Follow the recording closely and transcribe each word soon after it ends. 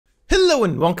Hello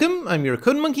and welcome, I'm your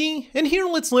Code Monkey, and here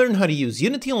let's learn how to use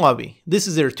Unity Lobby. This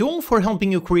is their tool for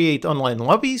helping you create online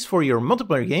lobbies for your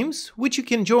multiplayer games, which you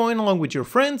can join along with your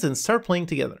friends and start playing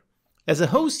together. As a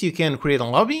host, you can create a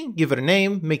lobby, give it a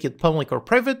name, make it public or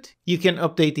private. You can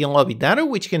update the lobby data,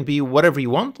 which can be whatever you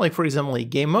want, like for example a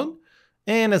game mode.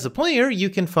 And as a player, you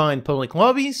can find public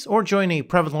lobbies or join a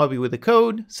private lobby with a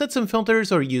code, set some filters,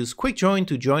 or use quick join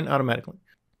to join automatically.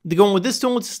 The goal with this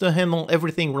tool is to handle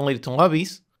everything related to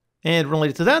lobbies. And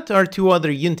related to that are two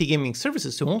other Unity Gaming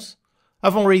Services tools.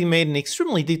 I've already made an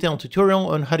extremely detailed tutorial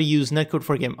on how to use netcode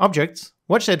for game objects.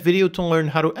 Watch that video to learn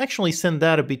how to actually send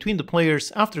data between the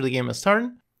players after the game has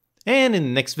started. And in the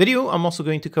next video, I'm also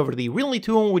going to cover the Relay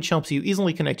tool, which helps you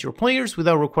easily connect your players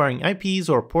without requiring IPs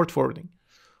or port forwarding.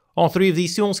 All three of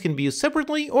these tools can be used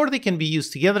separately, or they can be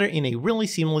used together in a really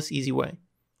seamless, easy way.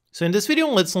 So in this video,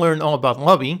 let's learn all about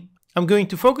Lobby. I'm going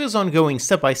to focus on going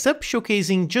step by step,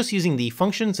 showcasing just using the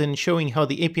functions and showing how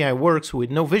the API works with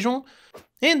no visual.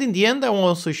 And in the end, I will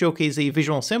also showcase a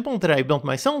visual sample that I built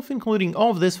myself, including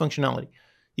all of this functionality.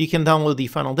 You can download the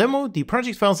final demo, the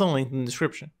project files are linked in the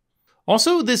description.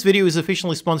 Also, this video is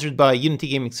officially sponsored by Unity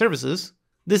Gaming Services.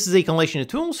 This is a collection of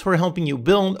tools for helping you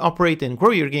build, operate, and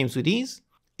grow your games with ease.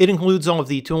 It includes all of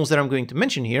the tools that I'm going to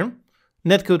mention here.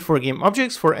 Netcode for game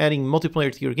objects for adding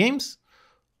multiplayer to your games.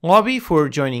 Lobby for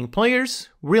joining players,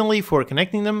 Relay for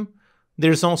connecting them.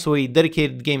 There's also a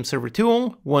dedicated game server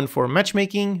tool, one for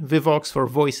matchmaking, Vivox for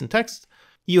voice and text.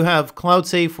 You have Cloud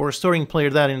Save for storing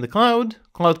player data in the cloud,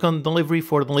 Cloud Content Delivery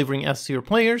for delivering assets to your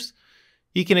players.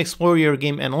 You can explore your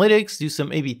game analytics, do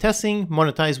some A/B testing,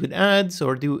 monetize with ads,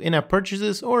 or do in-app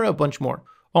purchases, or a bunch more.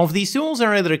 All of these tools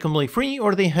are either completely free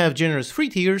or they have generous free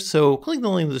tiers, so click the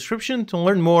link in the description to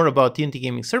learn more about Unity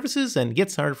Gaming Services and get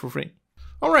started for free.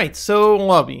 Alright, so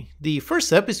Lobby. The first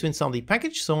step is to install the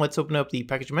package, so let's open up the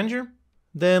package manager.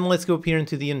 Then let's go up here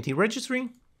into the Unity registry.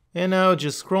 And now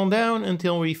just scroll down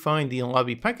until we find the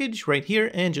Lobby package right here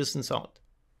and just install it.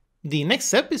 The next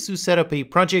step is to set up a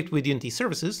project with Unity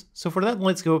Services. So for that,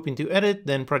 let's go up into Edit,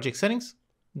 then Project Settings.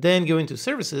 Then go into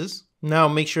Services. Now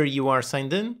make sure you are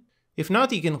signed in. If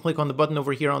not, you can click on the button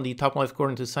over here on the top left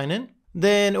corner to sign in.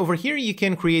 Then over here, you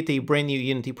can create a brand new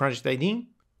Unity project ID.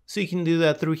 So you can do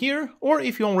that through here, or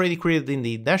if you already created in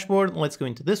the dashboard, let's go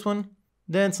into this one.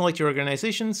 Then select your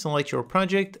organization, select your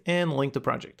project, and link the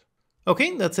project.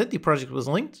 Okay, that's it, the project was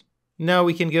linked. Now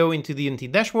we can go into the Unity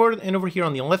dashboard, and over here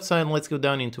on the left side, let's go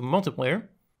down into multiplayer.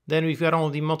 Then we've got all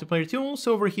of the multiplayer tools,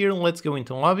 so over here, let's go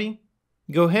into Lobby.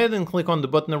 Go ahead and click on the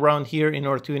button around here in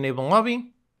order to enable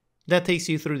Lobby. That takes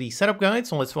you through the setup guide,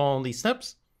 so let's follow these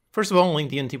steps. First of all, link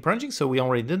the Unity project, so we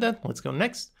already did that, let's go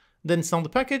next. Then install the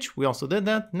package, we also did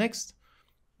that, next.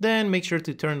 Then make sure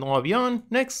to turn the Lobby on,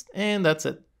 next, and that's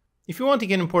it. If you want, you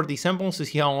can import these samples to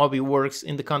see how Lobby works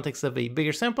in the context of a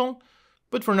bigger sample.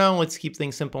 But for now, let's keep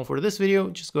things simple for this video,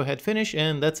 just go ahead, finish,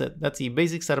 and that's it. That's the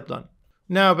basic setup done.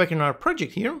 Now back in our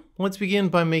project here, let's begin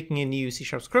by making a new C#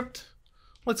 script.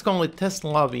 Let's call it test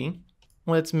lobby.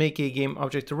 Let's make a game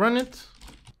object to run it.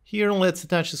 Here, let's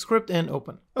attach the script and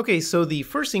open. Okay, so the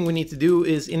first thing we need to do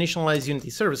is initialize Unity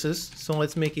Services. So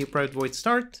let's make a private void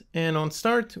start. And on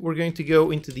start, we're going to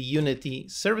go into the Unity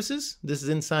Services. This is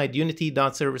inside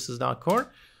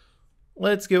unity.services.core.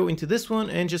 Let's go into this one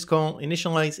and just call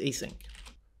initialize async.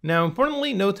 Now,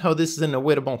 importantly, note how this is an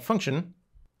awaitable function.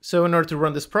 So in order to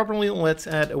run this properly, let's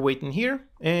add await in here.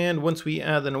 And once we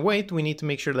add an await, we need to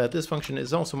make sure that this function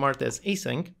is also marked as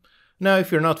async. Now,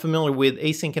 if you're not familiar with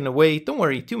async and await, don't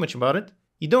worry too much about it.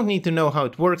 You don't need to know how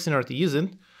it works in order to use it.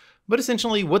 But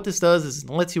essentially what this does is it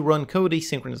lets you run code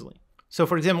asynchronously. So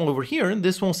for example, over here,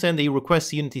 this will send a request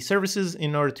to Unity Services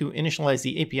in order to initialize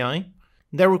the API.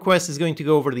 That request is going to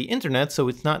go over the internet, so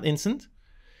it's not instant.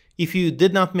 If you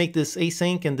did not make this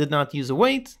async and did not use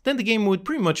await, then the game would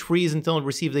pretty much freeze until it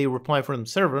received a reply from the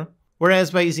server.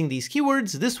 Whereas by using these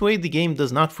keywords, this way the game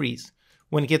does not freeze.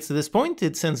 When it gets to this point,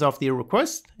 it sends off the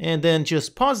request, and then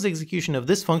just pauses execution of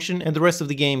this function and the rest of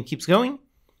the game keeps going.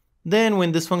 Then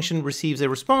when this function receives a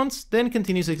response, then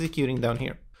continues executing down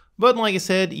here. But like I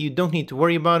said, you don't need to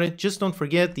worry about it, just don't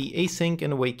forget the async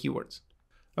and await keywords.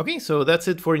 Okay, so that's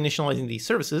it for initializing these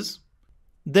services.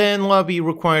 Then Lobby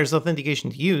requires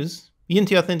authentication to use.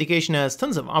 Unity Authentication has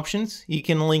tons of options. You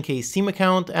can link a Steam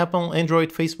account, Apple,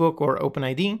 Android, Facebook, or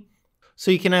OpenID. So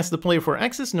you can ask the player for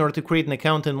access in order to create an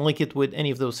account and link it with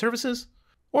any of those services.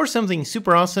 Or something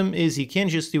super awesome is you can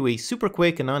just do a super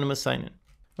quick anonymous sign-in.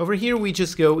 Over here we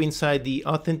just go inside the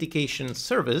authentication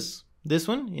service, this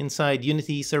one, inside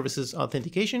Unity Services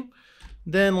Authentication.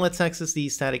 Then let's access the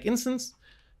static instance.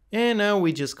 And now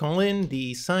we just call in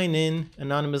the sign in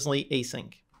anonymously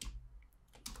async.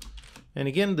 And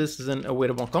again, this is an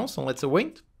awaitable call, so let's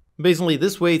await. Basically,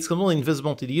 this way it's completely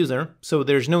invisible to the user, so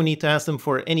there's no need to ask them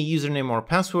for any username or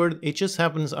password, it just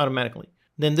happens automatically.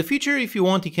 Then in the future, if you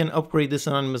want, you can upgrade this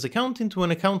anonymous account into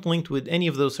an account linked with any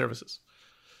of those services.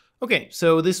 Okay,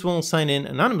 so this will sign in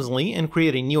anonymously and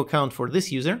create a new account for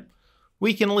this user.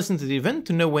 We can listen to the event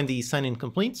to know when the sign-in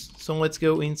completes, so let's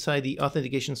go inside the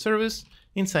authentication service,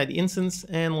 inside the instance,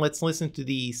 and let's listen to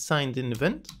the signed-in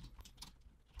event.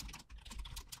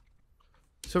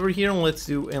 So over here, let's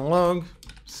do a log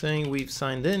saying we've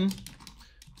signed in,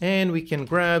 and we can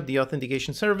grab the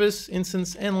authentication service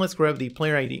instance, and let's grab the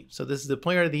player ID. So this is the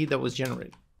player ID that was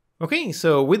generated. Okay,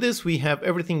 so with this, we have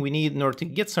everything we need in order to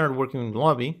get started working with the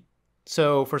lobby.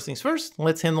 So first things first,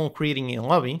 let's handle creating a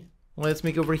lobby. Let's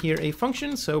make over here a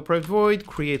function, so private void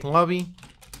create lobby.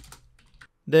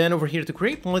 Then over here to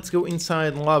create, let's go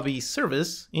inside lobby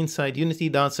service, inside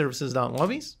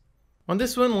unity.services.lobbies. On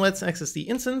this one, let's access the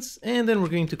instance, and then we're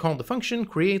going to call the function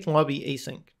create lobby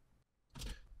async.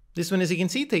 This one, as you can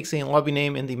see, takes a lobby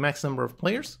name and the max number of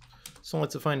players. So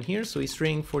let's define here, so a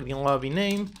string for the lobby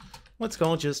name, let's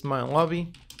call it just my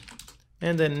lobby,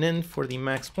 and then an int for the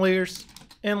max players,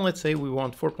 and let's say we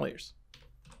want 4 players.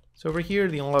 So over here,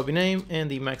 the lobby name and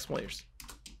the max players.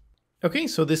 Okay,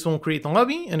 so this will create the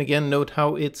lobby, and again, note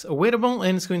how it's awaitable,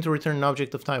 and it's going to return an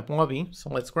object of type lobby. So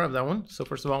let's grab that one. So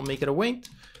first of all, make it await,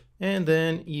 and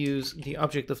then use the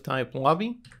object of type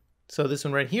lobby. So this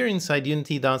one right here inside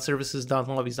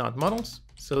unity.services.lobbies.models.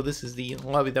 So this is the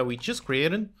lobby that we just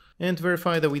created. And to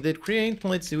verify that we did create,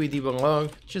 let's do a debug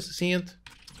log just to see it.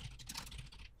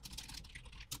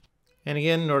 And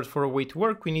again, in order for a way to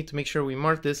work, we need to make sure we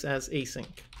mark this as async.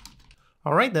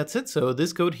 All right, that's it. So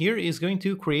this code here is going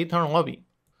to create our lobby.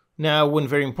 Now, one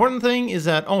very important thing is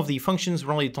that all of the functions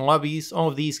related to lobbies, all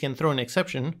of these can throw an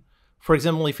exception. For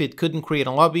example, if it couldn't create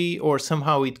a lobby or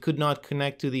somehow it could not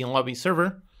connect to the lobby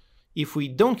server, if we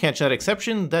don't catch that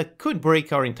exception, that could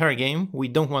break our entire game. We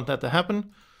don't want that to happen.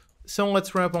 So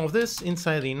let's wrap all of this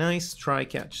inside a nice try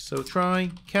catch. So try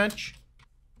catch,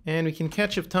 and we can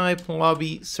catch of type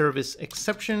lobby service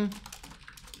exception,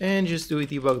 and just do a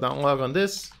debug.log on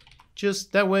this.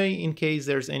 Just that way, in case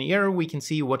there's any error, we can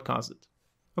see what caused it.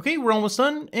 Okay, we're almost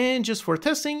done, and just for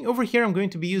testing, over here I'm going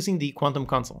to be using the Quantum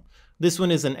Console. This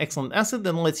one is an excellent asset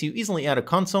that lets you easily add a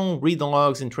console, read the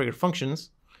logs, and trigger functions.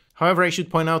 However, I should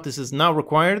point out this is not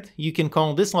required. You can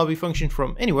call this lobby function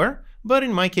from anywhere, but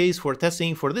in my case, for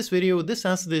testing for this video, this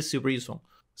asset is super useful.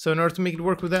 So in order to make it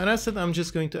work with that asset, I'm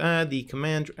just going to add the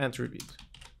command attribute.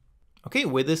 Okay,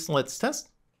 with this, let's test.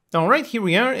 Alright, here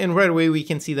we are, and right away we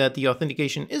can see that the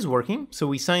authentication is working. So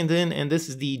we signed in, and this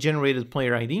is the generated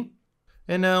player ID.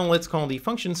 And now let's call the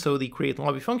function, so the create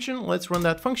lobby function. Let's run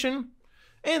that function.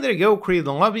 And there you go, create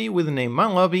the lobby with the name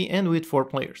mylobby and with 4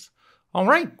 players.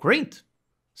 Alright, great.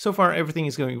 So far everything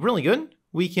is going really good.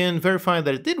 We can verify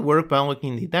that it did work by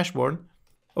looking in the dashboard.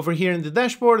 Over here in the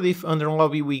dashboard, if under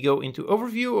lobby we go into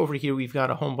overview, over here we've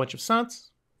got a whole bunch of stats.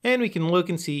 And we can look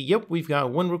and see, yep, we've got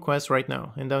 1 request right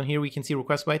now. And down here we can see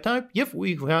request by type. Yep,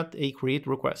 we've got a create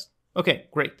request. Okay,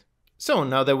 great. So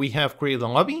now that we have created a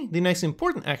lobby, the next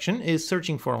important action is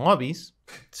searching for lobbies.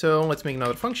 So let's make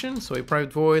another function. So a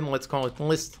private void, let's call it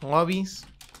list lobbies.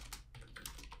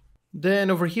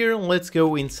 Then over here, let's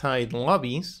go inside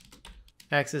lobbies,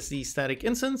 access the static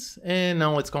instance, and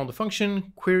now let's call the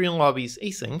function query lobbies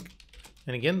async.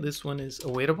 And again, this one is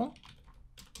awaitable.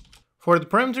 For the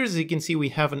parameters, as you can see, we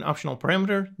have an optional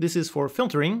parameter. This is for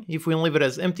filtering. If we leave it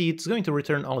as empty, it's going to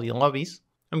return all the lobbies.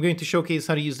 I'm going to showcase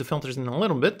how to use the filters in a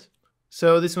little bit.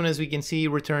 So this one, as we can see,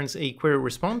 returns a query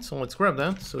response. So let's grab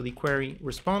that. So the query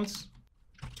response.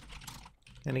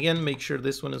 And again, make sure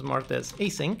this one is marked as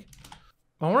async.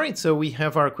 All right, so we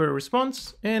have our query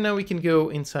response, and now we can go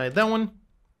inside that one.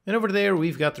 And over there,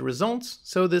 we've got the results.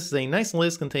 So this is a nice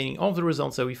list containing all of the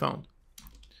results that we found.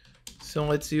 So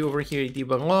let's do over here a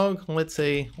debug log. Let's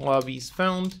say lobbies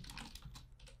found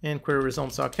and query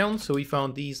results.count. So we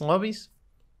found these lobbies.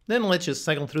 Then let's just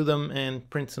cycle through them and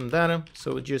print some data.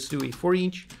 So just do a for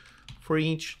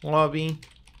each lobby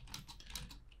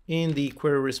in the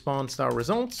query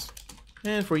response.results.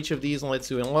 And for each of these, let's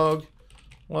do a log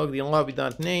the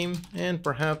lobby.name, and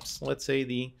perhaps let's say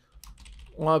the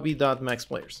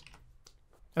lobby.maxplayers.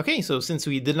 Okay, so since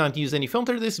we did not use any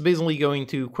filter, this is basically going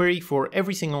to query for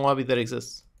every single lobby that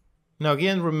exists. Now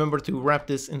again, remember to wrap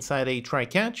this inside a try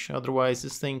catch, otherwise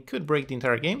this thing could break the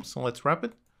entire game, so let's wrap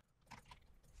it.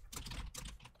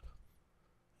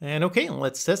 And okay,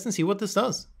 let's test and see what this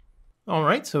does.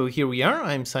 Alright, so here we are,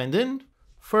 I'm signed in.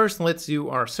 First, let's do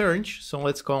our search. So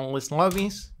let's call list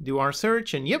lobbies, do our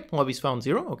search, and yep, lobbies found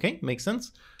 0. Okay, makes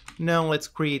sense. Now let's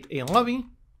create a lobby.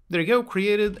 There you go,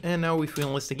 created, and now if we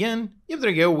enlist again, yep, there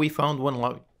you go, we found one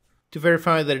lobby. To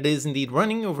verify that it is indeed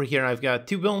running, over here I've got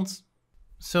 2 builds.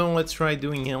 So let's try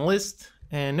doing enlist,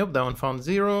 and nope, that one found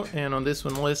 0, and on this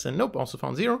one enlist, and nope, also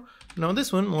found 0. Now on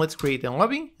this one, let's create a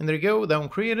lobby, and there you go, that one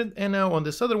created, and now on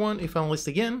this other one, if I enlist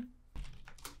again,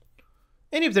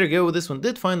 and if there you go, this one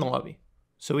did find the lobby.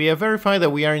 So we have verified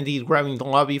that we are indeed grabbing the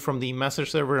lobby from the master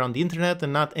server on the internet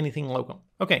and not anything local.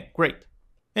 Okay, great.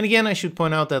 And again, I should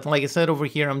point out that, like I said over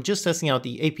here, I'm just testing out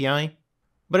the API.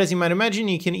 But as you might imagine,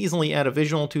 you can easily add a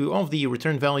visual to all of the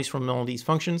return values from all these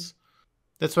functions.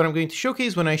 That's what I'm going to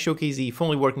showcase when I showcase the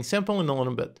fully working sample in a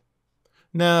little bit.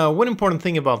 Now, one important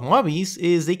thing about lobbies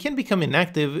is they can become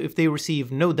inactive if they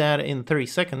receive no data in 30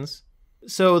 seconds.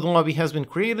 So the lobby has been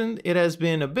created, it has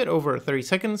been a bit over 30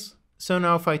 seconds. So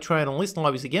now if I try to list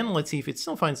lobbies again, let's see if it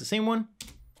still finds the same one.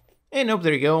 And nope,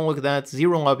 there you go, look at that,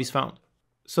 0 lobbies found.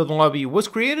 So the lobby was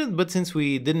created, but since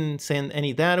we didn't send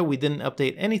any data, we didn't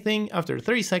update anything, after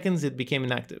 30 seconds it became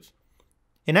inactive.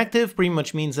 Inactive pretty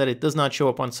much means that it does not show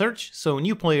up on search, so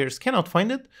new players cannot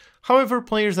find it. However,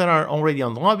 players that are already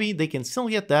on the lobby, they can still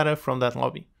get data from that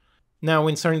lobby. Now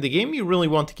when starting the game, you really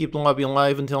want to keep the lobby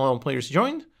alive until all players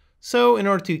joined. So in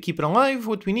order to keep it alive,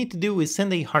 what we need to do is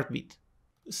send a heartbeat.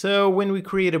 So when we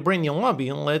create a brand new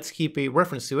lobby, let's keep a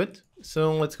reference to it.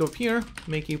 So let's go up here,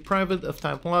 make a private of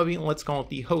type lobby, let's call it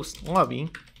the host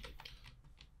lobby.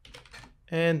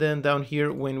 And then down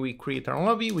here, when we create our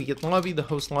lobby, we get the lobby, the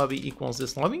host lobby equals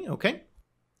this lobby, okay.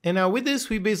 And now with this,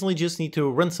 we basically just need to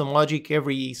run some logic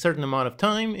every certain amount of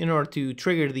time in order to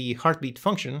trigger the heartbeat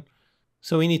function.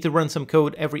 So we need to run some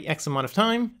code every X amount of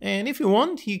time, and if you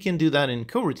want, you can do that in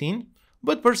coroutine.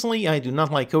 But personally, I do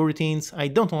not like coroutines, I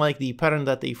don't like the pattern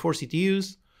that they force you to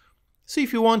use. So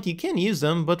if you want, you can use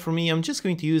them, but for me, I'm just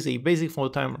going to use a basic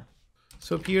float timer.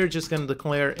 So up here, just going to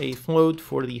declare a float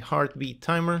for the heartbeat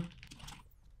timer.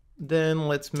 Then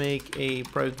let's make a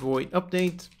private void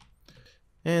update.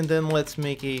 And then let's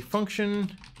make a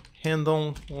function,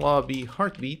 handle lobby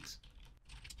heartbeat.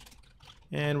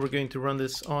 And we're going to run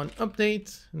this on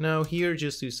update. Now here,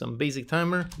 just do some basic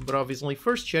timer, but obviously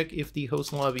first check if the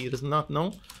host lobby is not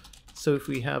null. So if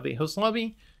we have a host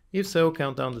lobby, if so,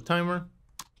 count down the timer.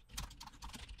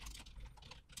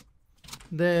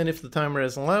 Then if the timer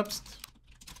has elapsed,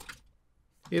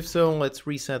 if so, let's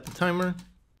reset the timer.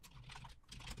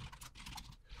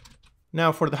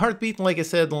 Now for the heartbeat, like I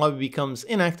said, the lobby becomes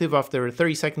inactive after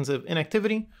 30 seconds of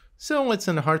inactivity. So let's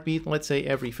send a heartbeat, let's say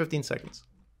every 15 seconds.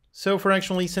 So for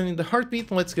actually sending the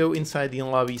heartbeat, let's go inside the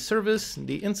lobby service,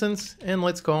 the instance, and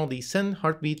let's call the send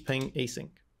heartbeat ping async.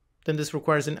 Then this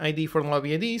requires an ID for the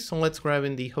lobby ID, so let's grab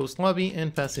in the host lobby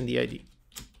and pass in the ID.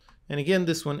 And again,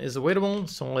 this one is awaitable,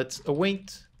 so let's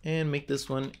await and make this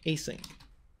one async.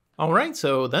 Alright,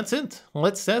 so that's it.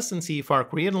 Let's test and see if our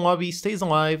created lobby stays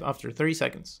alive after 30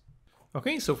 seconds.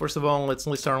 Okay, so first of all, let's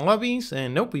list our lobbies,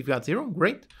 and nope, we've got 0,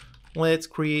 great. Let's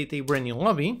create a brand new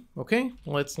lobby, okay,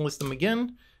 let's list them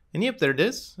again. And yep, there it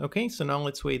is. Okay, so now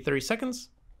let's wait 30 seconds.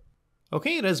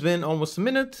 Okay, it has been almost a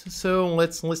minute, so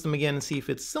let's list them again and see if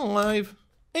it's still alive.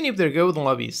 And yep, there you go, the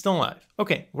lobby is still alive.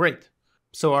 Okay, great.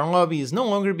 So our lobby is no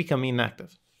longer becoming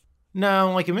inactive.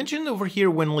 Now, like I mentioned over here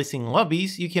when listing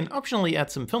lobbies, you can optionally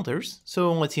add some filters.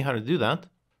 So let's see how to do that.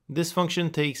 This function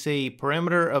takes a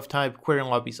parameter of type query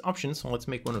lobbies options. So let's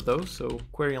make one of those. So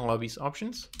query lobbies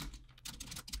options.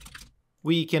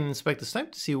 We can inspect this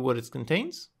type to see what it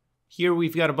contains. Here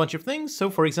we've got a bunch of things, so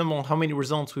for example, how many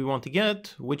results we want to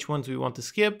get, which ones we want to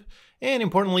skip, and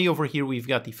importantly over here we've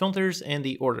got the filters and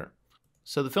the order.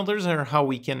 So the filters are how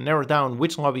we can narrow down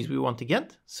which lobbies we want to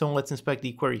get, so let's inspect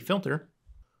the query filter.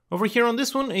 Over here on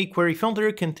this one, a query filter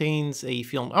contains a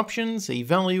field options, a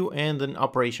value, and an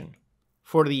operation.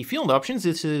 For the field options,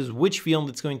 this is which field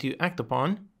it's going to act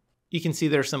upon. You can see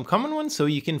there are some common ones, so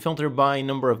you can filter by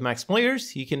number of max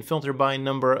players, you can filter by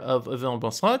number of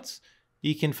available slots,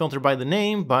 you can filter by the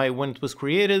name, by when it was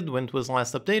created, when it was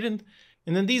last updated.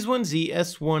 And then these ones, the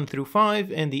S1 through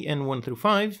 5 and the N1 through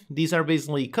 5, these are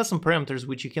basically custom parameters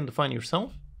which you can define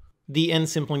yourself. The N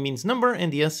simply means number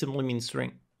and the S simply means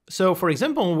string. So for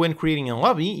example, when creating a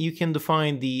lobby, you can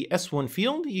define the S1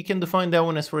 field, you can define that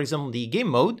one as, for example, the game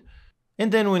mode.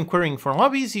 And then when querying for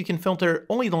lobbies, you can filter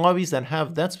only the lobbies that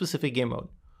have that specific game mode.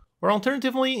 Or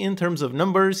alternatively, in terms of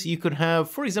numbers, you could have,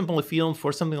 for example, a field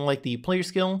for something like the player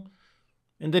skill.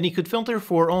 And then you could filter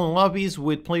for only lobbies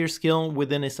with player skill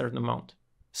within a certain amount.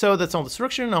 So that's all the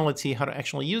structure. Now let's see how to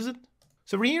actually use it.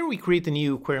 So over here, we create the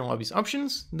new query lobbies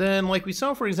options. Then like we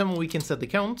saw, for example, we can set the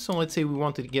count. So let's say we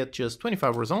wanted to get just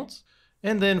 25 results.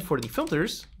 And then for the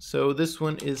filters, so this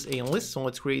one is a list. So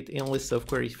let's create a list of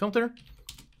query filter.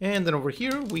 And then over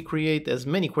here, we create as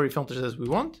many query filters as we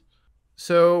want.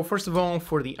 So first of all,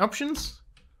 for the options,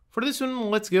 for this one,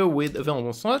 let's go with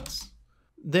available slots.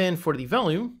 Then for the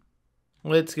value,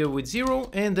 let's go with 0.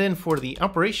 And then for the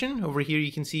operation, over here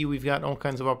you can see we've got all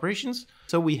kinds of operations.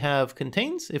 So we have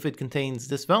contains, if it contains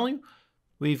this value.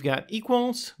 We've got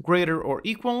equals, greater or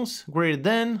equals, greater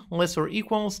than, less or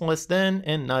equals, less than,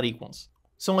 and not equals.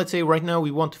 So let's say right now we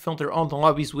want to filter all the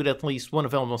lobbies with at least one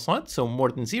available slot, so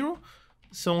more than 0.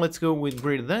 So let's go with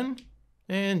greater than,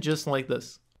 and just like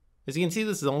this. As you can see,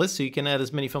 this is a list, so you can add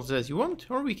as many filters as you want,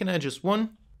 or we can add just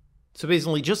one. So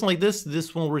basically, just like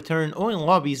this will return only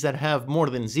lobbies that have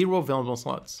more than 0 available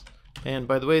slots. And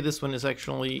by the way, this one is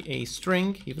actually a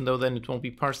string, even though then it won't be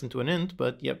parsed into an int,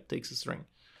 but yep, takes a string.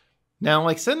 Now,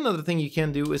 like I said, another thing you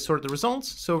can do is sort the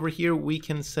results. So over here, we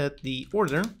can set the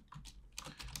order.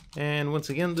 And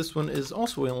once again, this one is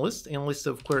also a list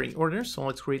of query orders. So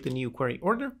let's create a new query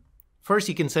order. First,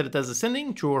 you can set it as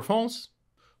ascending, true or false.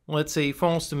 Let's say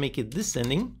false to make it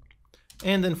descending.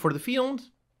 And then for the field,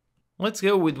 let's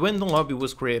go with when the lobby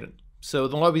was created. So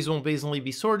the lobbies will basically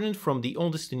be sorted from the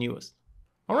oldest to newest.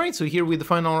 All right, so here we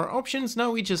define all our options. Now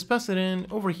we just pass it in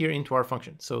over here into our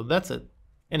function. So that's it.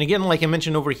 And again, like I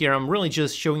mentioned over here, I'm really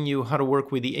just showing you how to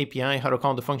work with the API, how to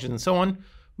call the functions and so on.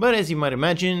 But as you might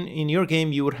imagine, in your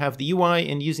game, you would have the UI,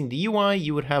 and using the UI,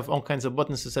 you would have all kinds of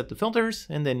buttons to set the filters,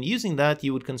 and then using that,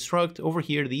 you would construct over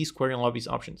here these query lobbies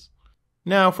options.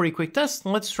 Now, for a quick test,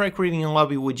 let's try creating a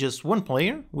lobby with just one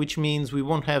player, which means we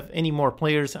won't have any more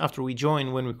players after we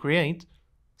join when we create.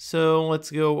 So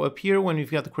let's go up here when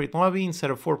we've got the create lobby.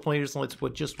 Instead of 4 players, let's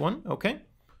put just one. Okay.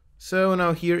 So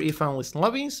now here, if I list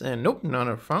lobbies, and nope, none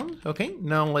are found. Okay,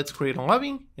 now let's create a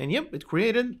lobby, and yep, it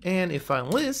created. And if I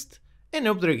list, and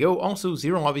nope, there you go, also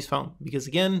 0 lobbies found, because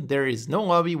again, there is no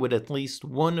lobby with at least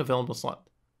one available slot.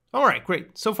 Alright,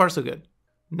 great, so far so good.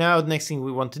 Now the next thing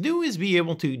we want to do is be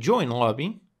able to join a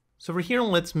lobby. So over here,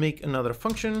 let's make another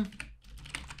function.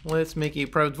 Let's make a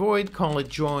private void, call it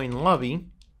join lobby.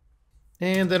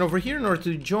 And then over here, in order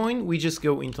to join, we just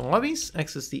go into lobbies,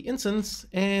 access the instance,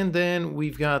 and then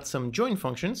we've got some join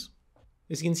functions.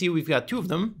 As you can see, we've got 2 of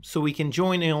them, so we can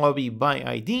join a lobby by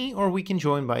ID, or we can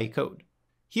join by code.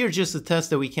 Here, just to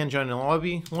test that we can join a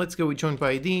lobby, let's go with join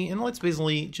by ID, and let's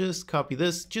basically just copy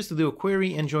this just to do a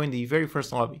query and join the very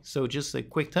first lobby. So just a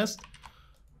quick test.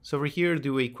 So over here,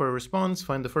 do a query response,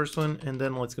 find the first one, and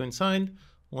then let's go inside.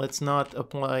 Let's not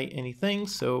apply anything,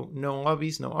 so no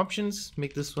lobbies, no options.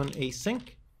 Make this one async.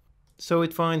 So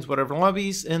it finds whatever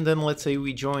lobbies, and then let's say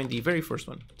we join the very first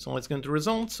one. So let's go into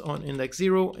results on index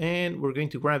 0, and we're going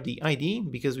to grab the ID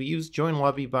because we use join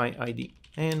lobby by ID.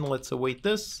 And let's await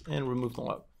this and remove the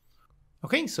log.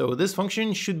 Okay, so this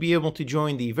function should be able to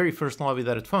join the very first lobby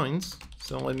that it finds.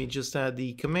 So let me just add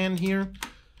the command here,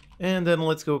 and then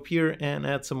let's go up here and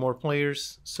add some more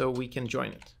players so we can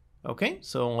join it. Okay,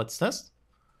 so let's test.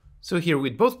 So here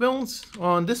with both builds,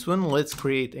 on this one, let's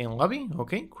create a lobby.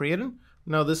 Okay, created.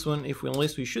 Now this one, if we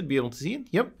list, we should be able to see it.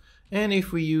 Yep. And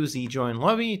if we use the join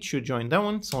lobby, it should join that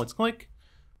one. So let's click.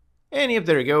 And yep,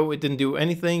 there you go. It didn't do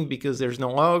anything because there's no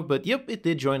log, but yep, it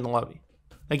did join the lobby.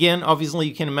 Again, obviously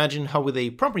you can imagine how with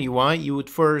a proper UI, you would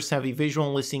first have a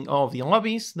visual listing all of the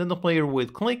lobbies, then the player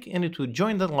would click and it would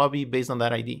join that lobby based on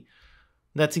that ID.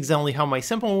 That's exactly how my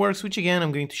sample works, which again,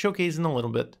 I'm going to showcase in a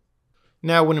little bit.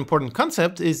 Now, one important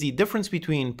concept is the difference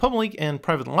between public and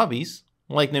private lobbies.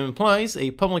 Like name implies,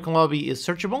 a public lobby is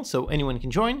searchable, so anyone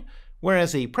can join,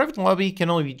 whereas a private lobby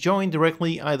can only be joined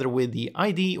directly either with the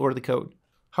ID or the code.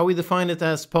 How we define it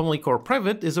as public or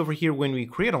private is over here when we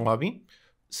create a lobby.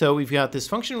 So we've got this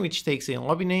function which takes a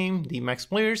lobby name, the max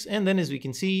players, and then as we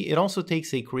can see, it also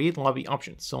takes a create lobby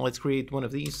option. So let's create one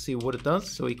of these, see what it does.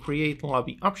 So we create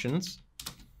lobby options.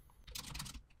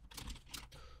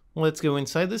 Let's go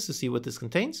inside this to see what this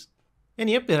contains. And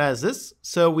yep, it has this.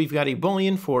 So we've got a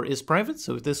boolean for is private.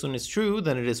 So if this one is true,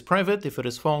 then it is private. If it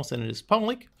is false, then it is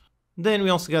public. Then we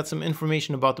also got some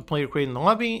information about the player creating the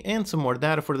lobby and some more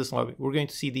data for this lobby. We're going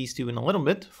to see these two in a little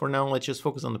bit. For now, let's just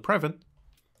focus on the private.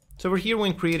 So over here,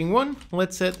 when creating one,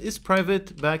 let's set is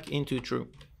private back into true.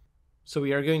 So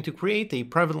we are going to create a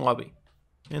private lobby.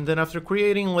 And then after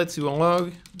creating, let's do a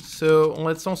log. So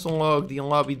let's also log the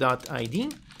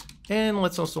lobby.id. And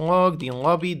let's also log the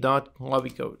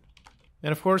lobby.lobbycode.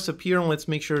 And of course, up here, let's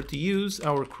make sure to use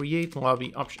our create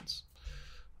lobby options.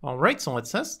 All right, so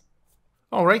let's test.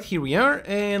 All right, here we are,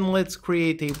 and let's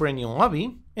create a brand new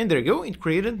lobby. And there you go, it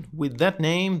created with that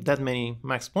name, that many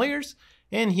max players.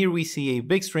 And here we see a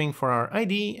big string for our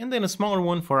ID, and then a smaller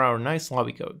one for our nice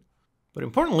lobby code. But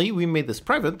importantly, we made this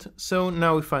private, so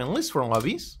now if I list for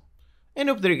lobbies, And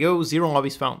up there you go, 0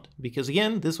 lobbies found, because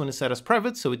again, this one is set as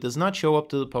private, so it does not show up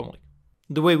to the public.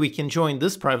 The way we can join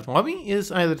this private lobby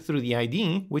is either through the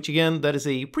ID, which again, that is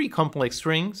a pretty complex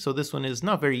string, so this one is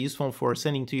not very useful for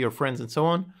sending to your friends and so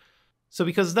on. So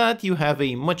because of that, you have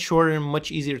a much shorter and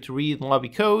much easier to read lobby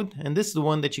code, and this is the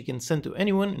one that you can send to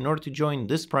anyone in order to join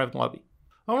this private lobby.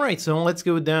 Alright, so let's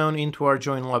go down into our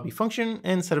join lobby function,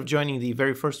 and instead of joining the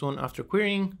very first one after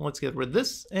querying, let's get rid of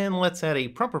this, and let's add a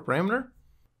proper parameter.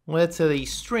 Let's add a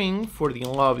string for the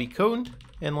lobby code,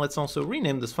 and let's also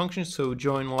rename this function, so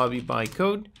join lobby by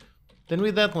code. Then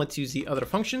with that, let's use the other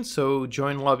function, so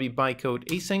join lobby by code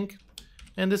async.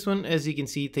 And this one, as you can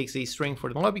see, takes a string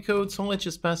for the lobby code, so let's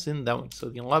just pass in that one, so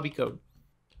the lobby code.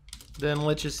 Then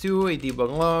let's just do a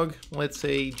debug log, let's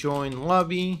say join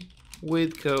lobby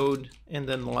with code, and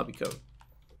then the lobby code.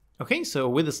 Okay, so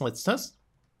with this, let's test.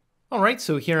 Alright,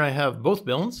 so here I have both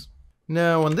builds.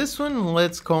 Now on this one,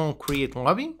 let's call create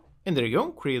lobby, and there you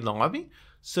go, create the lobby.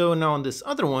 So now on this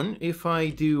other one, if I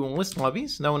do list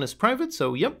lobbies, that one is private,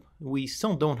 so yep, we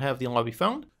still don't have the lobby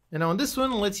found. And now on this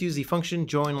one, let's use the function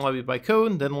join lobby by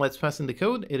code, then let's pass in the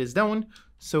code, it is that one.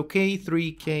 So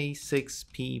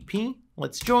K3K6PP,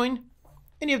 let's join.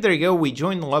 And yep, there you go, we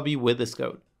joined the lobby with this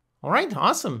code. Alright,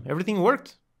 awesome, everything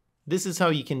worked. This is how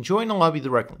you can join a lobby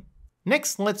directly.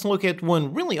 Next, let's look at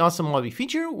one really awesome lobby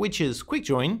feature, which is Quick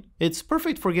Join. It's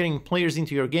perfect for getting players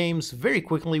into your games very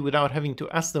quickly without having to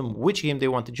ask them which game they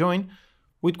want to join.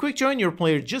 With Quick Join, your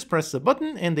player just presses a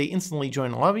button and they instantly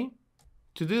join a lobby.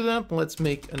 To do that, let's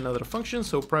make another function,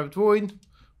 so private void.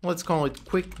 Let's call it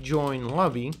Quick Join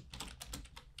Lobby.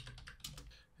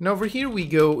 And over here we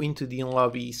go into the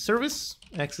lobby service,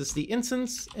 access the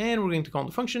instance, and we're going to call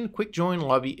the function Quick Join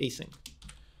Lobby Async.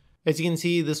 As you can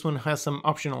see, this one has some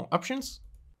optional options.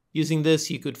 Using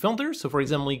this, you could filter. So for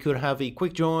example, you could have a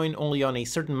quick join only on a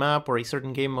certain map or a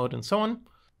certain game mode and so on.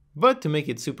 But to make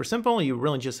it super simple, you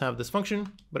really just have this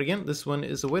function. But again, this one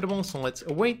is awaitable, so let's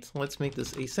await. Let's make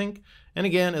this async. And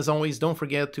again, as always, don't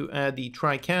forget to add the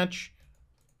try catch.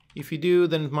 If you do,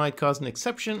 then it might cause an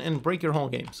exception and break your whole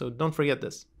game. So don't forget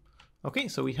this. Okay,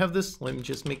 so we have this. Let me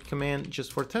just make a command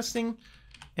just for testing.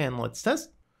 And let's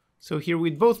test. So here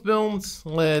with both builds,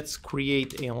 let's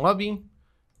create a lobby.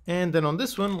 And then on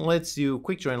this one, let's do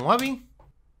quick join lobby.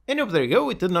 And oh, there you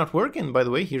go, it did not work. And by the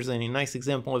way, here's a nice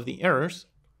example of the errors.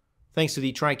 Thanks to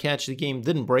the try catch, the game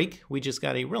didn't break. We just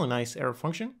got a really nice error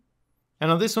function.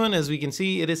 And on this one, as we can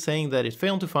see, it is saying that it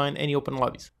failed to find any open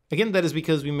lobbies. Again, that is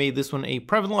because we made this one a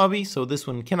private lobby, so this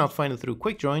one cannot find it through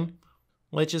quick join.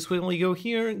 Let's just quickly go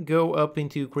here, go up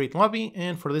into create lobby,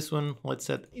 and for this one, let's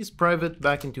set is private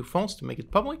back into false to make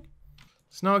it public.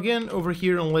 So now again, over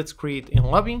here, let's create a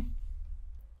lobby.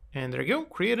 And there you go,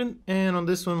 created. And on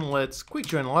this one, let's quick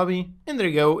join lobby. And there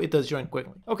you go, it does join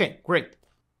quickly. Okay, great.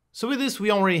 So with this,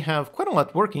 we already have quite a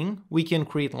lot working. We can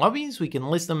create lobbies, we can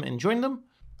list them and join them.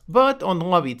 But on the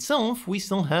lobby itself, we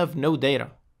still have no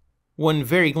data. One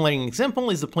very glaring example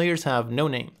is the players have no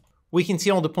name. We can see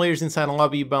all the players inside a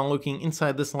lobby by looking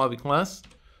inside this lobby class.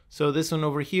 So this one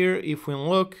over here, if we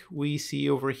look, we see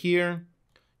over here,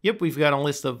 yep, we've got a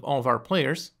list of all of our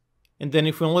players. And then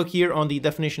if we look here on the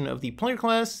definition of the player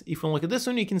class, if we look at this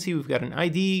one, you can see we've got an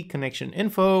ID, connection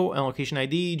info, allocation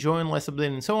ID, join, last update,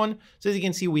 and so on. So as you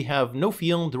can see, we have no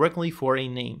field directly for a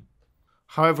name.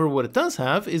 However, what it does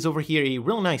have is over here a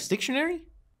real nice dictionary.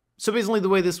 So basically the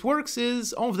way this works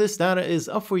is all of this data is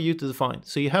up for you to define.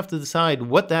 So you have to decide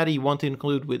what data you want to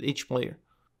include with each player.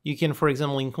 You can, for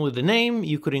example, include the name,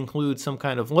 you could include some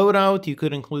kind of loadout, you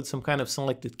could include some kind of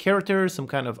selected character, some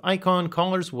kind of icon,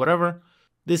 colors, whatever.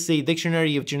 This is a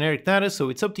dictionary of generic data, so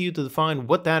it's up to you to define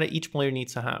what data each player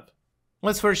needs to have.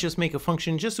 Let's first just make a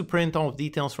function just to print all of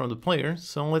details from the player.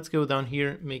 So let's go down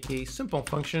here, make a simple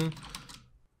function.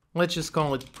 Let's just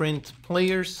call it print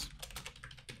players.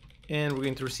 And we're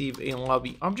going to receive a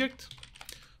lobby object.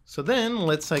 So then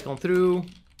let's cycle through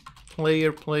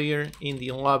player in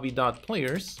the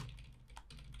lobby.players.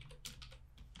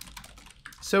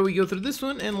 So we go through this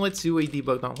one and let's do a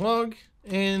debug.log.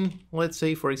 And let's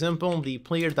say, for example, the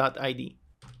player.id.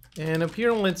 And up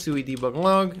here, let's do a debug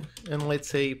log. And let's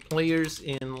say players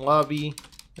in lobby,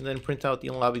 and then print out the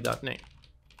lobby.name.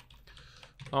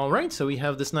 All right, so we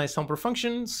have this nice helper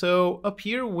function. So up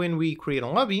here, when we create a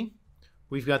lobby,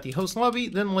 we've got the host lobby.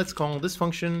 Then let's call this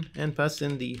function and pass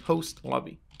in the host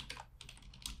lobby.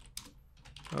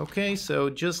 Okay, so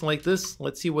just like this,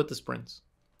 let's see what this prints.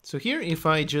 So here, if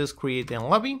I just create a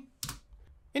lobby,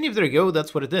 and if there you go,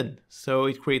 that's what it did. So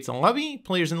it creates a lobby,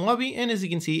 players in the lobby, and as you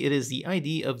can see, it is the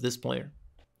ID of this player.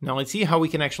 Now let's see how we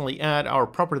can actually add our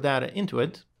proper data into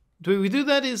it. The way we do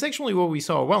that is actually what we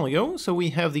saw a while ago. So we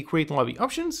have the create lobby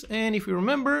options, and if you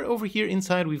remember, over here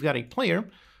inside we've got a player.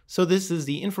 So this is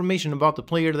the information about the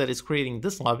player that is creating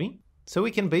this lobby. So we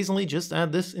can basically just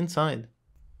add this inside.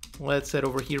 Let's set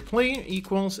over here player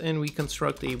equals, and we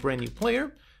construct a brand new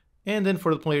player. And then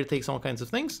for the player it takes all kinds of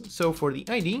things. So for the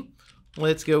ID,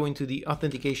 let's go into the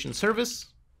authentication service,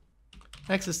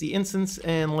 access the instance,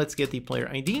 and let's get the player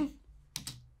ID.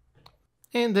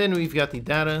 And then we've got the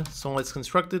data, so let's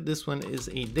construct it. This one is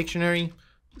a dictionary.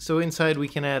 So inside we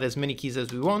can add as many keys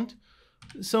as we want.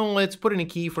 So let's put in a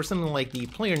key for something like the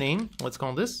player name, let's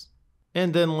call this.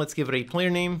 And then let's give it a player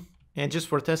name. And just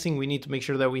for testing, we need to make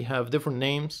sure that we have different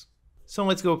names. So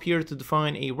let's go up here to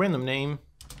define a random name.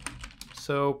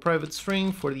 So private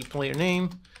string for the player name.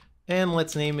 And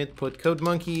let's name it, put code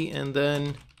monkey, and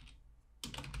then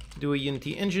do a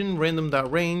Unity engine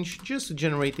random.range just to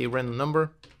generate a random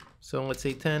number. So let's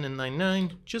say 10 and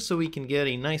 99, just so we can get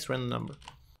a nice random number.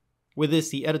 With this,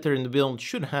 the editor in the build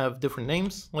should have different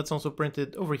names. Let's also print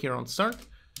it over here on start.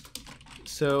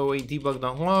 So a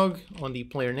debug.log on the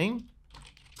player name.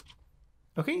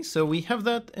 Okay, so we have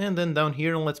that, and then down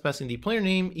here, let's pass in the player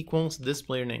name equals this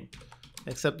player name.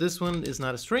 Except this one is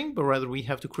not a string, but rather we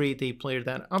have to create a player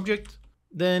data object.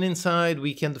 Then inside,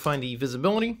 we can define the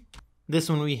visibility. This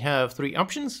one we have three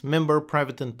options, member,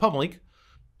 private, and public.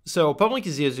 So public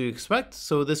is as you expect,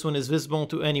 so this one is visible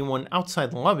to anyone outside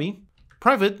the lobby.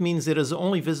 Private means it is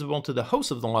only visible to the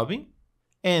host of the lobby.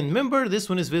 And member, this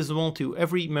one is visible to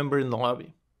every member in the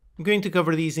lobby. I'm going to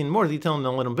cover these in more detail in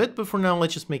a little bit, but for now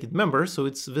let's just make it member, so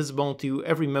it's visible to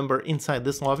every member inside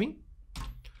this lobby.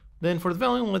 Then for the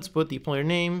value, let's put the player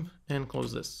name and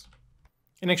close this.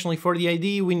 And actually for the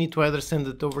ID, we need to either send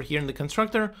it over here in the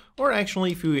constructor, or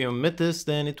actually if we omit this,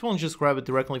 then it won't just grab it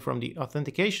directly from the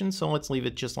authentication, so let's leave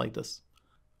it just like this.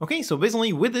 Okay, so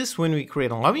basically with this, when we create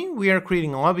a lobby, we are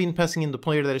creating a lobby and passing in the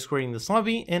player that is creating this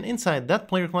lobby, and inside that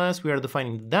player class, we are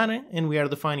defining the data, and we are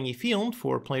defining a field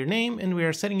for player name, and we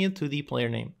are setting it to the player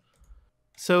name.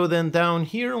 So then down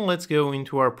here, let's go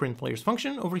into our print players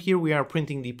function. Over here, we are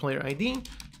printing the player ID.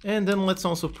 And then let's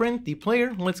also print the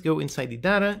player. Let's go inside the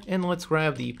data and let's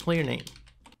grab the player name.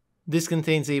 This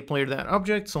contains a player data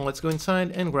object, so let's go inside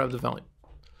and grab the value.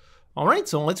 Alright,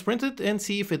 so let's print it and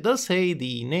see if it does say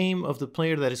the name of the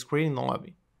player that is creating the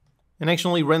lobby. And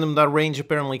actually random.range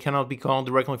apparently cannot be called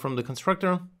directly from the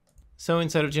constructor. So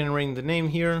instead of generating the name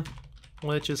here,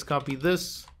 let's just copy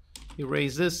this,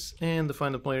 erase this, and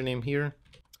define the player name here.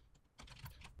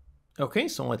 Okay,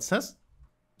 so let's test.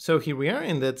 So here we are,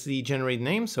 and that's the generate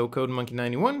name, so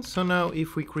CodeMonkey91. So now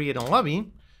if we create a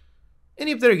lobby, and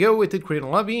if there you go, it did create a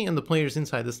lobby, and the players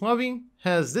inside this lobby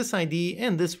has this ID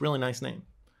and this really nice name.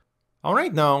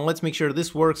 Alright, now let's make sure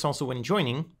this works also when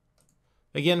joining.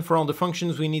 Again, for all the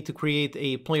functions, we need to create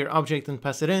a player object and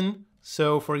pass it in.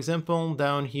 So for example,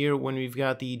 down here when we've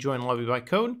got the join lobby by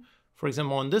code, for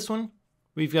example on this one,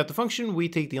 we've got the function, we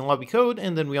take the lobby code,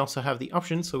 and then we also have the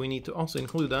option, so we need to also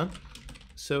include that.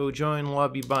 So join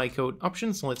lobby by code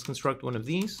options, let's construct one of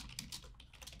these.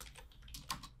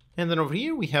 And then over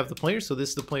here we have the player, so this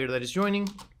is the player that is joining.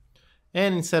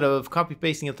 And instead of copy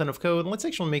pasting a ton of code, let's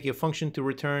actually make a function to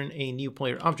return a new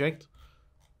player object.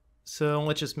 So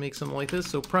let's just make something like this.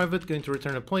 So private going to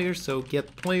return a player, so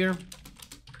get player.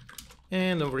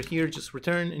 And over here just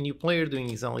return a new player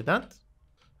doing exactly that.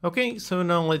 Okay, so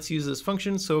now let's use this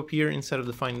function. So up here instead of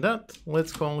defining that,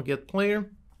 let's call get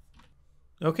player.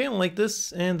 Okay, like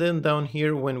this, and then down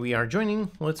here when we are joining,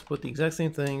 let's put the exact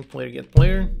same thing, player get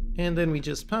player, and then we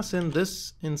just pass in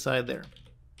this inside there.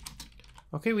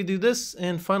 Okay, we do this,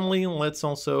 and finally let's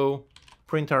also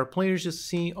print our players just to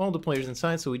see all the players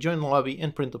inside. So we join the lobby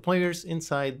and print the players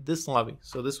inside this lobby.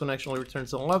 So this one actually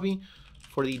returns the lobby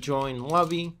for the join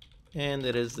lobby, and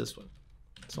it is this one.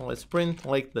 So let's print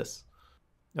like this.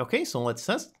 Okay, so let's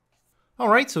test.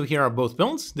 Alright, so here are both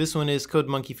builds. This one is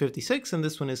CodeMonkey56 and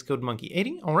this one is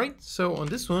CodeMonkey80. Alright, so on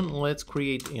this one, let's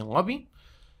create a lobby.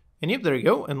 And yep, there you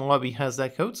go. And the lobby has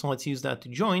that code, so let's use that to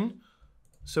join.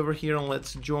 So over here,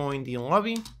 let's join the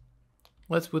lobby.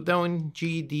 Let's put down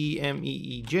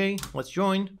GDMEEJ. Let's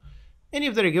join. And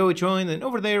if there you go, it joined. And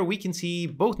over there, we can see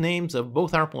both names of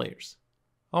both our players.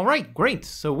 Alright, great.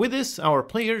 So with this, our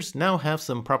players now have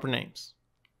some proper names.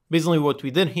 Basically, what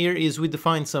we did here is we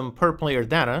defined some per player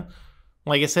data.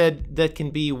 Like I said, that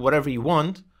can be whatever you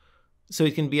want. So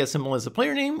it can be as simple as a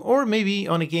player name, or maybe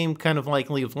on a game kind of like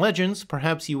League of Legends,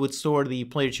 perhaps you would store the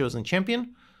player chosen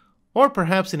champion. Or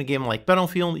perhaps in a game like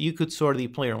Battlefield, you could store the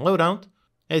player loadout.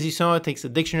 As you saw, it takes a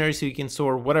dictionary so you can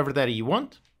store whatever data you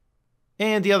want.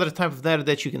 And the other type of data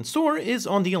that you can store is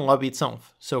on the lobby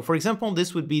itself. So for example,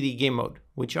 this would be the game mode,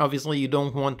 which obviously you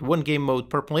don't want one game mode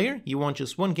per player, you want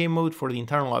just one game mode for the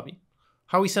entire lobby.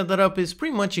 How we set that up is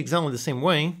pretty much exactly the same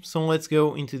way. So let's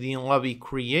go into the lobby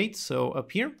create. So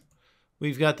up here,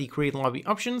 we've got the create lobby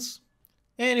options.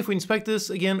 And if we inspect this,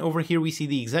 again, over here, we see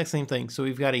the exact same thing. So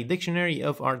we've got a dictionary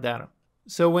of our data.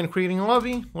 So when creating a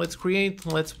lobby, let's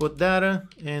put data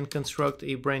and construct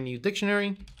a brand new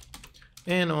dictionary.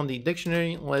 And on the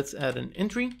dictionary, let's add an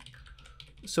entry.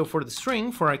 So for the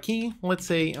string, for our key, let's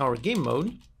say our game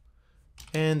mode.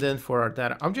 And then for our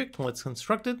data object, let's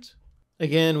construct it.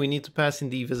 Again, we need to pass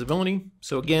in the visibility.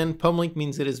 So again, public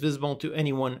means it is visible to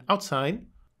anyone outside.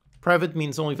 Private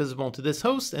means only visible to this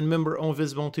host, and member only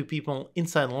visible to people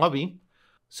inside the lobby.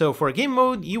 So for a game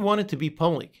mode, you want it to be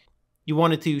public. You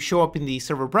want it to show up in the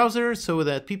server browser so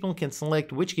that people can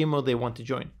select which game mode they want to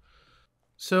join.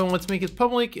 So let's make it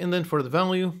public, and then for the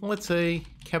value, let's say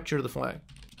capture the flag.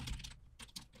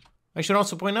 I should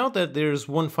also point out that there's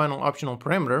one final optional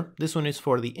parameter. This one is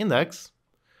for the index.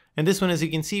 And this one, as you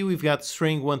can see, we've got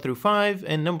string 1 through 5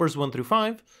 and numbers 1 through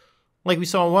 5. Like we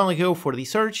saw a while ago for the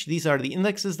search, these are the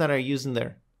indexes that are used in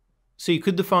there. So you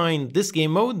could define this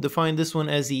game mode, define this one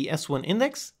as the S1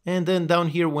 index, and then down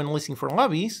here when listing for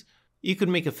lobbies, you could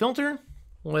make a filter.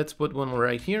 Let's put one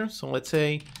right here. So let's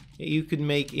say you could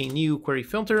make a new query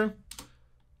filter,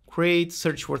 create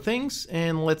search for things,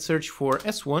 and let's search for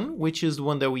S1, which is the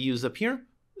one that we use up here.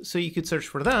 So you could search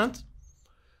for that.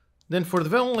 Then for the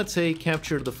value, let's say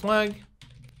capture the flag.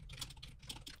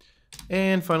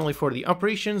 And finally for the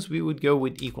operations, we would go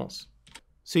with equals.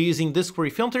 So using this query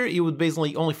filter, you would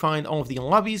basically only find all of the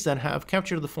lobbies that have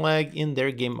captured the flag in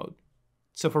their game mode.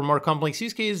 So for more complex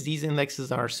use cases, these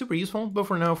indexes are super useful, but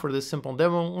for now, for this simple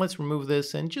demo, let's remove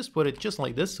this and just put it just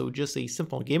like this, so just a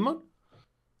simple game mode.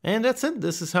 And that's it.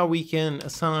 This is how we can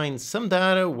assign some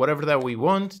data, whatever that we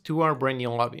want, to our brand new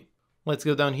lobby. Let's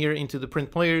go down here into the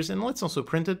print players and let's also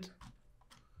print it.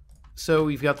 So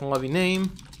we've got the lobby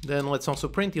name, then let's also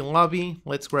print the lobby.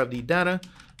 Let's grab the data,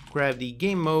 grab the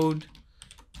game mode,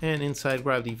 and inside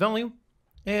grab the value.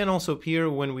 And also appear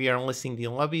when we are listing the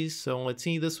lobbies. So let's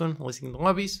see this one, listing the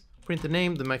lobbies, print the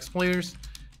name, the max players,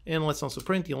 and let's also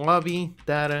print the lobby,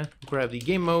 data, grab the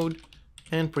game mode,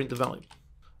 and print the value.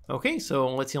 Okay,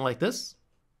 so let's see like this.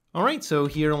 All right, so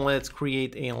here let's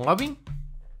create a lobby.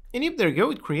 And yep, there you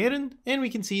go, it created, and we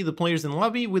can see the players in the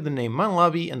lobby with the name my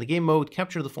lobby and the game mode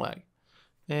capture the flag.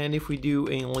 And if we do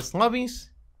a list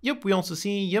lobbies, yep, we also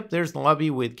see, yep, there's the lobby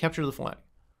with capture the flag.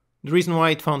 The reason why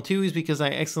it found 2 is because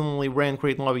I accidentally ran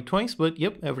create lobby twice, but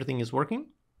yep, everything is working.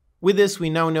 With this, we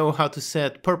now know how to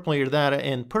set per player data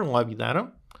and per lobby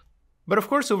data. But of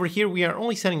course, over here, we are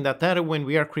only setting that data when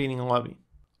we are creating a lobby.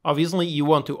 Obviously, you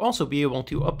want to also be able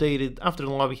to update it after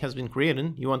the lobby has been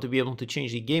created. You want to be able to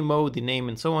change the game mode, the name,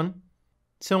 and so on.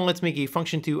 So let's make a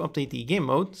function to update the game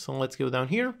mode. So let's go down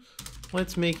here.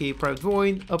 Let's make a private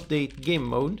void update game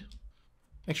mode.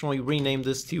 Actually rename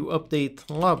this to update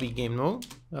lobby game mode.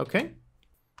 Okay.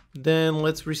 Then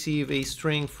let's receive a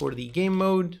string for the game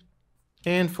mode.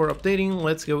 And for updating,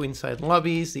 let's go inside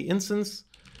lobbies, the instance,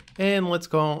 and let's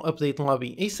call update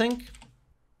lobby async.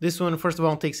 This one, first of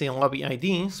all, takes a lobby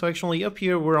ID. So actually up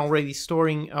here, we're already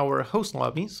storing our host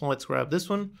lobby. So let's grab this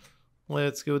one.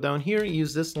 Let's go down here,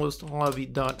 use this host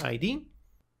lobby.id.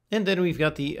 And then we've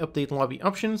got the update lobby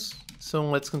options. So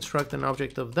let's construct an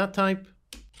object of that type.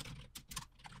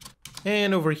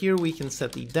 And over here, we can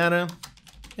set the data.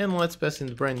 And let's pass in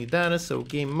the brand new data. So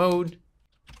game mode.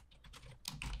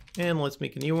 And let's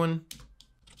make a new one.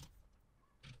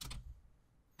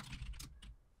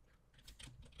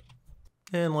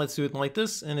 And let's do it like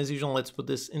this. And as usual, let's put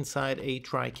this inside a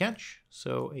try catch.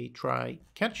 So a try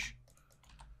catch.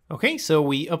 Okay, so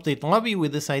we update the lobby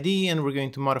with this ID and we're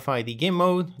going to modify the game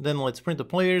mode. Then let's print the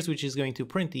players, which is going to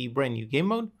print the brand new game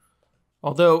mode.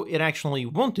 Although it actually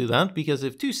won't do that because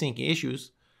of two stinky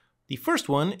issues. The first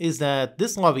one is that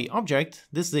this lobby object,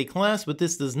 this is a class, but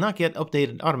this does not get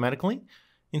updated automatically.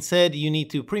 Instead, you need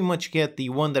to pretty much get the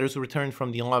one that is returned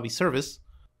from the lobby service.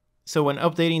 So when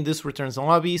updating, this returns a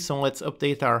lobby. So let's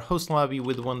update our host lobby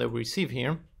with the one that we receive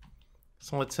here.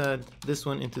 So let's add this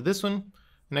one into this one.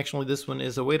 And actually this one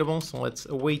is awaitable. So let's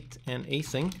await and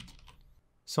async.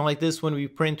 So like this, when we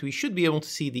print, we should be able to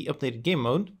see the updated game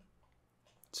mode.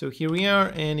 So here we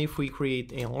are. And if we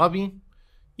create a lobby,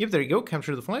 yep, there you go.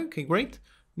 Capture the flag. Okay, great.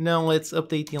 Now let's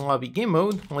update the lobby game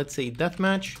mode. Let's say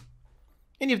deathmatch.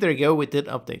 And if there you go, it did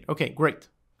update. Okay, great.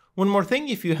 One more thing,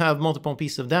 if you have multiple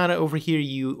pieces of data over here,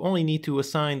 you only need to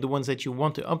assign the ones that you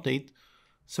want to update.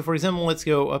 So for example, let's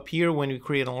go up here when we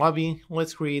create a lobby,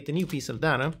 let's create a new piece of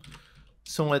data.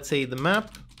 So let's say the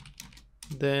map,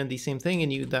 Then the same thing, a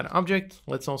new data object.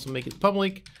 Let's also make it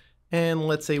public. And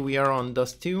let's say we are on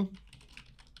dust 2.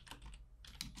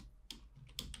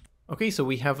 Okay, so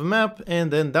we have a map,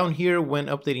 and then down here, when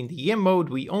updating the game mode,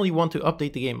 we only want to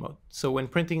update the game mode. So when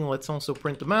printing, let's also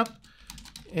print the map,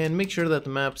 and make sure that the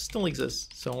map still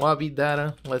exists. So lobby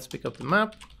data, let's pick up the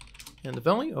map, and the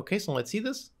value. Okay, so let's see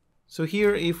this. So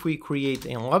here, if we create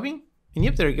a lobby, and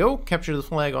yep, there you go, capture the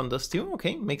flag on dust 2.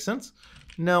 Okay, makes sense.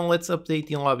 Now let's update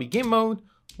the lobby game mode.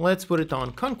 Let's put it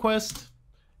on conquest.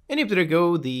 And yep, there you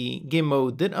go, the game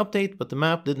mode did update, but the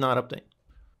map did not update.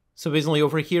 So basically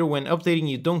over here, when updating,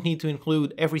 you don't need to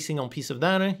include every single piece of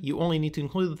data. You only need to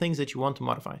include the things that you want to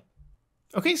modify.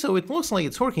 Okay, so it looks like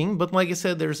it's working, but like I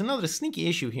said, there's another sneaky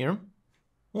issue here.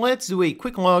 Let's do a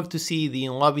quick log to see the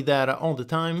lobby data all the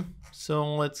time.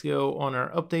 So let's go on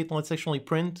our update. Let's actually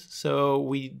print. So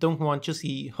we don't want just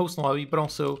the host lobby, but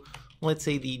also, let's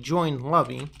say, the joined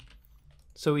lobby.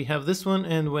 So we have this one,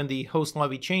 and when the host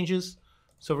lobby changes,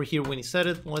 so over here when you set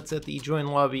it, let's set the join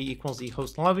lobby equals the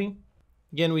host lobby.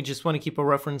 Again, we just want to keep a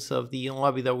reference of the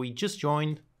lobby that we just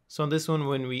joined. So on this one,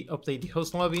 when we update the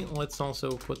host lobby, let's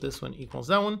also put this one equals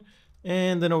that one.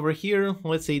 And then over here,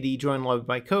 let's say the join lobby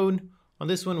by code. On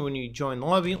this one, when you join the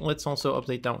lobby, let's also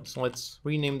update that one. So let's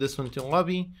rename this one to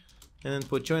lobby, and then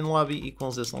put join lobby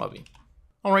equals this lobby.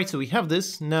 All right, so we have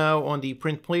this. Now on the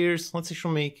print players, let's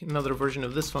actually make another version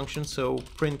of this function. So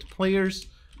print players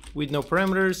with no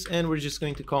parameters, and we're just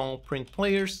going to call print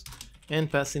players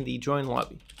and pass in the join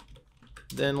lobby.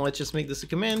 Then let's just make this a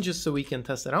command just so we can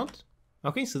test it out.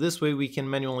 Okay, so this way we can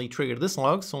manually trigger this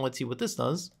log. So let's see what this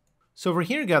does. So over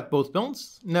here, got both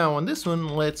builds. Now on this one,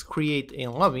 let's create a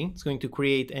lobby. It's going to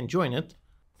create and join it.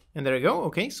 And there you go.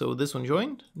 Okay, so this one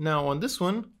joined. Now on this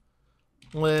one,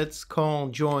 let's call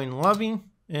join lobby,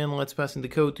 and let's pass in the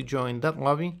code to join that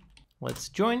lobby. Let's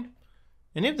join.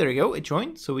 And if there you go, it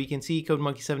joined. So we can see code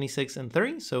monkey 76 and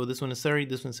 30. So this one is 30,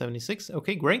 this one's 76.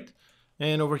 Okay, great.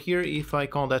 And over here, if I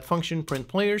call that function print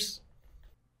players,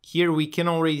 here we can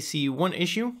already see one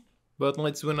issue, but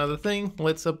let's do another thing.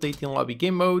 Let's update the lobby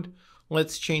game mode.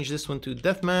 Let's change this one to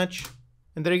deathmatch.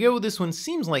 And there you go, this one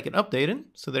seems like it updated.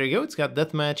 So there you go, it's got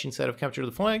deathmatch instead of capture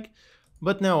the flag.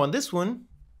 But now on this one,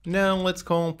 now let's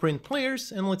call print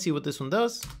players, and let's see what this one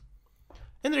does.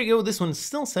 And there you go, this one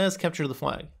still says capture the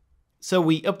flag. So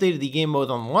we updated the game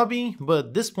mode on the lobby,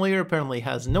 but this player apparently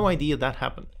has no idea that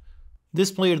happened. This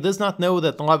player does not know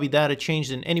that the lobby data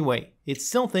changed in any way. It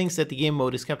still thinks that the game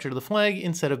mode is capture the flag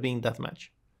instead of being deathmatch.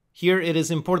 Here it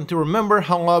is important to remember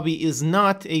how lobby is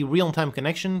not a real-time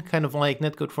connection, kind of like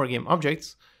netcode for game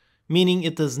objects, meaning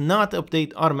it does not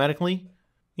update automatically.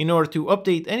 In order to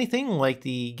update anything like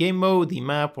the game mode, the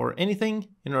map, or anything,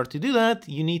 in order to do that,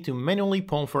 you need to manually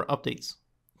poll for updates.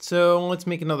 So let's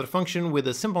make another function with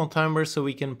a simple timer so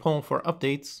we can poll for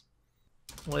updates.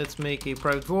 Let's make a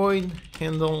private void,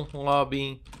 handle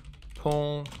lobby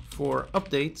poll for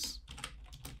updates.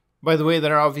 By the way,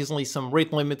 there are obviously some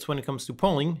rate limits when it comes to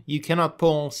polling. You cannot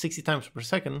poll 60 times per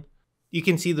second. You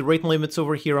can see the rate limits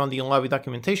over here on the lobby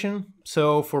documentation.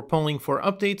 So for polling for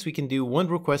updates, we can do 1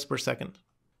 request per second.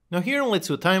 Now here, let's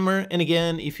do a timer. And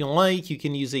again, if you like, you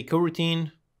can use a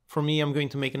coroutine. For me, I'm going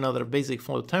to make another basic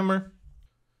float timer.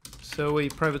 So a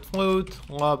private float,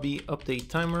 lobby update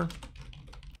timer.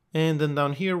 And then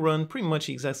down here, run pretty much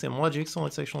the exact same logic. So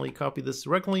let's actually copy this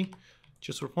directly.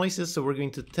 Just replace this. So we're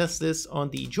going to test this on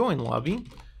the join lobby.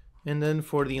 And then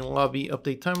for the lobby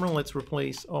update timer, let's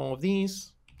replace all of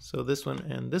these. So this one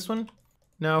and this one.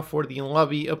 Now for the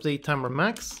lobby update timer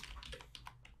max.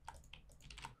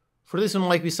 For this one,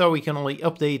 like we saw, we can only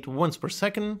update once per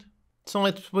second. So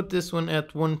let's put this one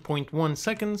at 1.1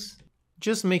 seconds.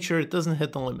 Just make sure it doesn't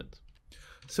hit the limit.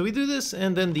 So we do this,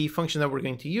 and then the function that we're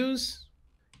going to use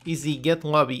is the get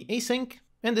lobby async.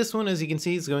 And this one, as you can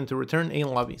see, is going to return a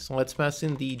lobby. So let's pass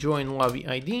in the join lobby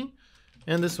ID.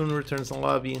 And this one returns the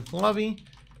lobby.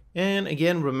 And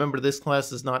again, remember this class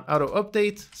does not auto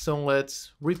update. So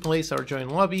let's replace our join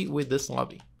lobby with this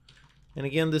lobby. And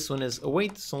again, this one is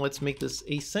await. So let's make this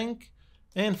async.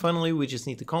 And finally, we just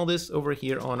need to call this over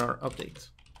here on our update.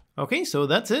 Okay, so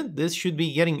that's it. This should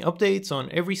be getting updates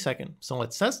on every second. So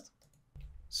let's test.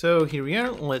 So here we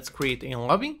are. Let's create a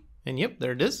lobby. And yep,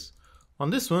 there it is. On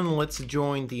this one, let's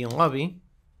join the lobby.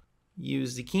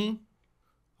 Use the key.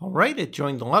 All right, it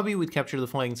joined the lobby with capture the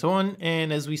flag and so on.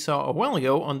 And as we saw a while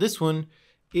ago, on this one,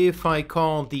 if I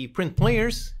call the print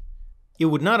players, it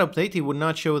would not update. It would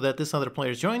not show that this other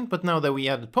player joined. But now that we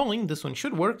added polling, this one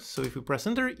should work. So if we press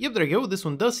enter, yep, there you go. This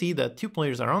one does see that 2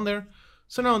 players are on there.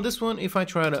 So now on this one, if I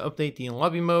try to update the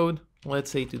lobby mode,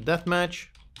 let's say to deathmatch.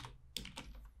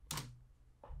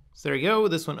 So there you go,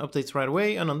 this one updates right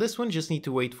away, and on this one just need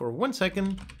to wait for 1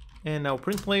 second, and now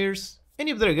print players, and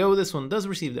yep, there you go, this one does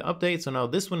receive the update, so now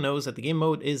this one knows that the game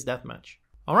mode is deathmatch.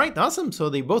 Alright, awesome, so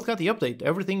they both got the update,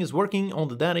 everything is working, all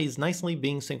the data is nicely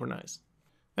being synchronized.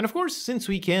 And of course, since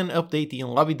we can update the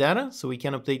in-lobby data, so we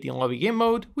can update the in-lobby game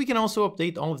mode, we can also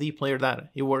update all of the player data.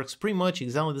 It works pretty much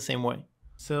exactly the same way.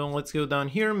 So let's go down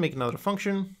here, make another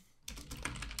function.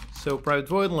 So private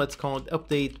void, let's call it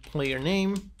update player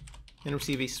name, and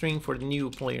receive a string for the new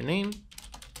player name.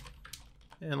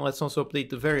 And let's also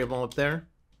update the variable up there.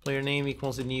 Player name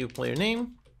equals the new player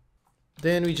name.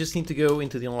 Then we just need to go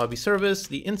into the in-lobby service,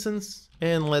 the instance,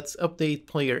 and let's update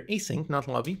player async, not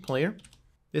lobby, player.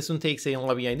 This one takes a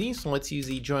lobby ID, so let's use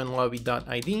the join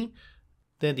lobby.id.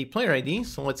 Then the player ID,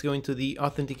 so let's go into the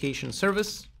authentication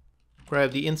service,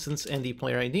 grab the instance and the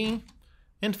player ID.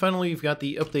 And finally, we've got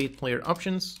the update player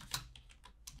options.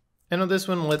 And on this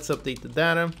one, let's update the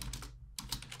data.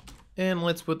 And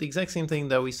let's put the exact same thing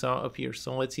that we saw up here.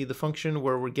 So let's see the function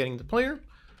where we're getting the player.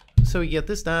 So we get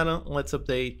this data, let's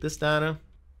update this data.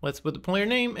 Let's put the player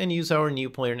name and use our new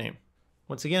player name.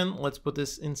 Once again, let's put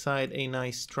this inside a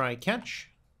nice try catch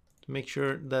to make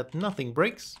sure that nothing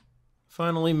breaks.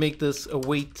 Finally, make this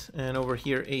await and over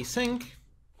here async.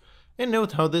 And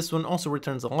note how this one also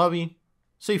returns a lobby.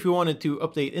 So if you wanted to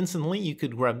update instantly, you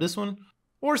could grab this one.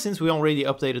 Or since we already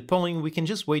updated polling, we can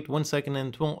just wait 1 second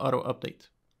and it will auto update.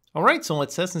 Alright, so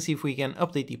let's test and see if we can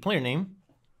update the player name.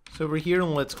 So over here,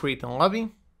 let's create a lobby.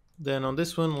 Then on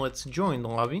this one, let's join the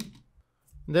lobby.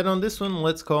 Then on this one,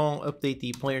 let's call update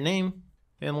the player name.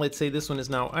 And let's say this one is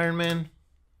now Iron Man.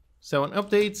 So it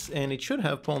updates and it should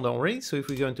have polled already. So if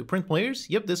we go into print players,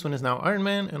 yep, this one is now Iron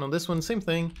Man. And on this one, same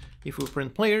thing. If we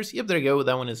print players, yep, there you go,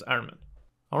 that one is Iron Man.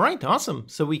 Alright, awesome.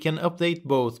 So we can update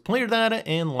both player data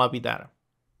and lobby data.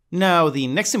 Now, the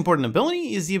next important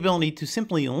ability is the ability to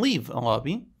simply leave a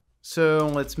lobby. So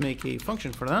let's make a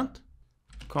function for that.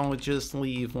 Call it just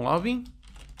leave lobby.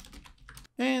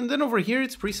 And then over here,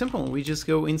 it's pretty simple. We just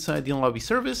go inside the lobby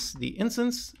service, the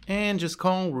instance, and just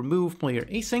call remove player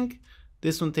async.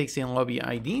 This one takes the lobby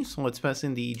ID, so let's pass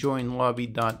in the join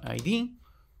lobby.id.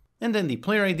 And then the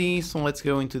player ID, so let's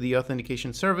go into the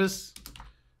authentication service.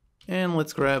 And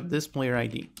let's grab this player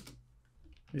ID.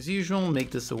 As usual, make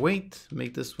this await,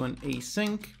 make this one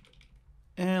async.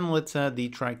 And let's add the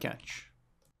try catch.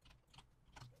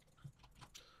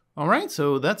 Alright,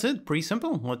 so that's it, pretty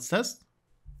simple. Let's test.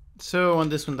 So on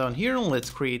this one down here, let's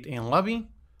create a lobby.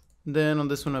 Then on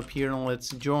this one up here, let's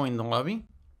join the lobby.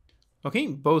 Okay,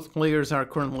 both players are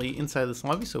currently inside this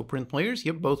lobby, so print players.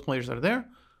 Yep, both players are there.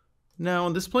 Now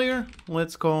on this player,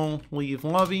 let's call leave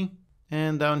lobby.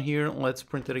 And down here, let's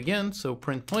print it again, so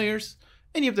print players.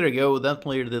 And yep, there you go, that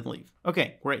player did leave.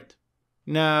 Okay, great.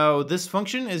 Now this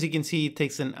function, as you can see,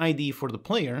 takes an ID for the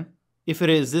player. If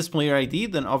it is this player ID,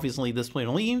 then obviously this player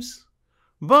leaves.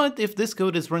 But if this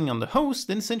code is running on the host,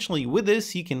 then essentially with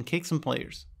this, you can kick some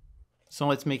players. So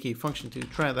let's make a function to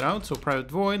try that out. So private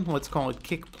void, let's call it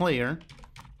kick player.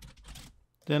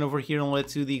 Then over here,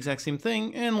 let's do the exact same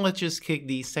thing, and let's just kick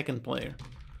the second player.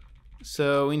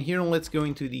 So in here, let's go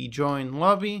into the join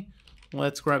lobby.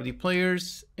 Let's grab the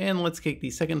players, and let's kick the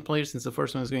second player since the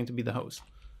first one is going to be the host.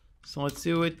 So let's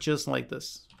do it just like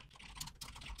this.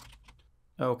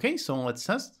 Okay, so let's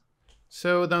test.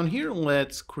 So down here,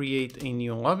 let's create a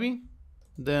new lobby.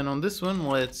 Then on this one,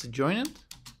 let's join it.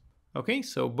 Okay,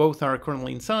 so both are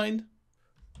currently inside.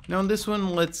 Now on this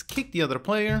one, let's kick the other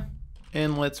player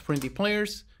and let's print the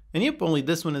players. And yep, only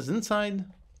this one is inside.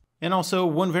 And also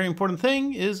one very important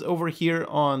thing is over here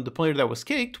on the player that was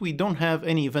kicked, we don't have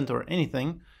any event or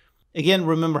anything. Again,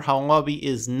 remember how lobby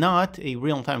is not a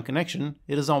real-time connection.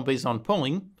 It is all based on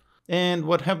polling. And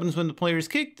what happens when the player is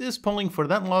kicked is polling for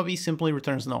that lobby simply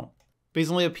returns null.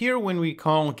 Basically up here, when we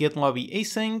call get lobby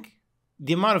async,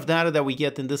 the amount of data that we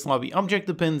get in this lobby object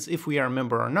depends if we are a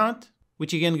member or not,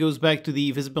 which again goes back to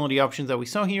the visibility options that we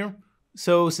saw here.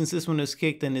 So since this one is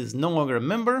kicked and is no longer a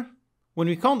member, when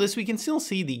we call this, we can still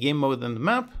see the game mode and the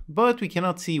map, but we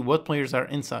cannot see what players are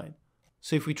inside.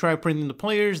 So if we try printing the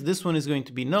players, this one is going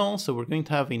to be null, so we're going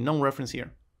to have a null reference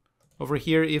here. Over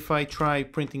here, if I try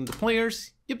printing the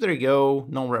players, yep, there you go,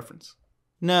 null reference.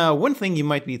 Now, one thing you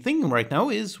might be thinking right now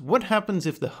is, what happens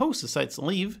if the host decides to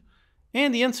leave?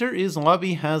 And the answer is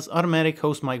lobby has automatic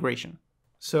host migration.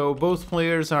 So both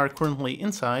players are currently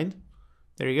inside.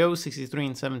 There you go, 63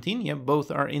 and 17, yep, both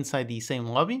are inside the same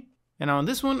lobby. And on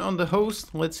this one, on the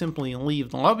host, let's simply leave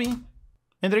the lobby.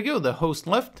 And there you go, the host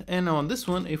left. And on this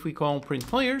one, if we call print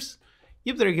players,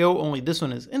 yep, there you go, only this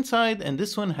one is inside, and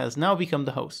this one has now become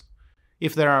the host.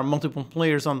 If there are multiple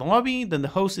players on the lobby, then the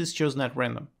host is chosen at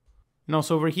random. And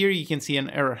also over here, you can see an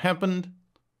error happened.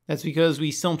 That's because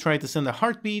we still try to send a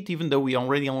heartbeat even though we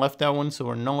already left that one, so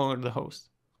we're no longer the host.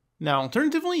 Now,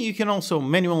 alternatively, you can also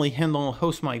manually handle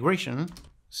host migration.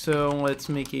 So let's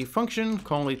make a function,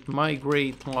 call it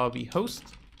migrate lobby host.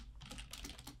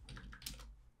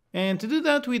 And to do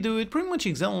that, we do it pretty much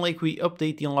exactly like we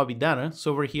update the lobby data.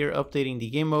 So over here, updating the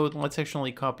game mode, let's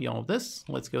actually copy all of this.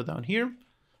 Let's go down here.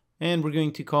 And we're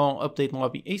going to call update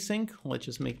lobby async. Let's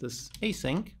just make this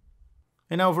async.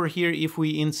 And now over here, if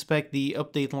we inspect the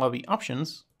update lobby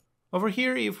options, over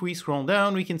here, if we scroll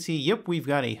down, we can see, yep, we've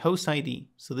got a host ID.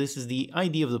 So this is the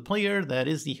ID of the player that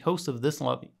is the host of this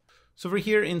lobby. So over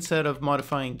here, instead of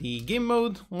modifying the game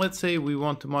mode, let's say we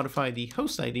want to modify the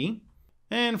host ID.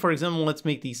 And for example, let's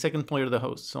make the second player the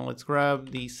host. So let's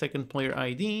grab the second player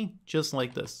ID just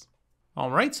like this.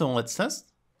 All right, so let's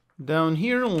test. Down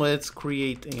here, let's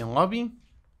create a lobby.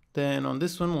 Then on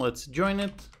this one, let's join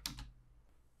it.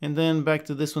 And then back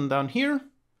to this one down here.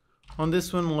 On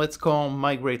this one, let's call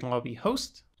migrate lobby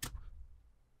host.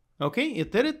 Okay,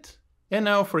 it did it. And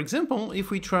now, for example,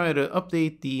 if we try to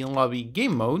update the lobby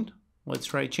game mode, let's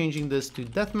try changing this to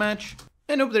deathmatch.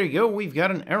 And oh, there you go, we've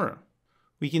got an error.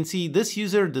 We can see this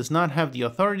user does not have the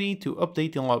authority to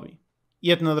update the lobby.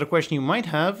 Yet another question you might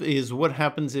have is what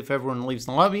happens if everyone leaves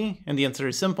the lobby? And the answer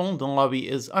is simple, the lobby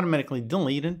is automatically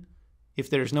deleted. If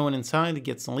there's no one inside, it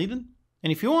gets deleted.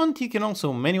 And if you want, you can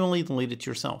also manually delete it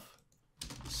yourself.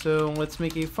 So let's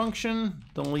make a function,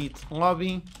 delete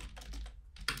lobby.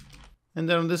 And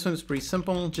then on this one, it's pretty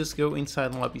simple. Just go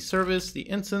inside lobby service, the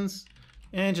instance,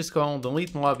 and just call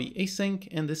delete lobby async,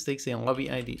 and this takes a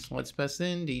lobby ID. So let's pass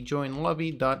in the join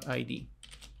lobby.id.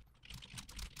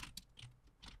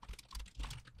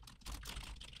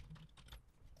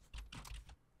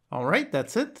 All right,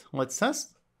 that's it. Let's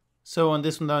test. So on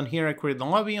this one down here, I created the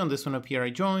lobby. On this one up here,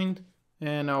 I joined.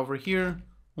 And now over here,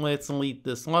 let's delete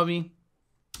this lobby.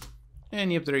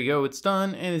 And yep, there you go, it's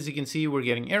done. And as you can see, we're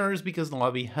getting errors because the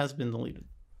lobby has been deleted.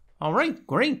 All right,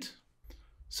 great.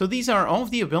 So these are all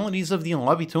of the abilities of the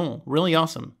lobby tool. Really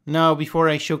awesome. Now, before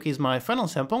I showcase my final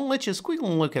sample, let's just quickly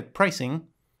look at pricing.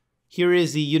 Here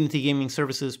is the Unity Gaming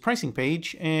Services pricing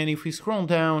page. And if we scroll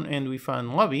down and we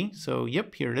find lobby, so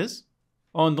yep, here it is.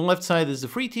 On the left side is the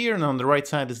free tier and on the right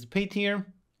side is the paid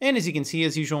tier. And as you can see,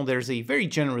 as usual, there's a very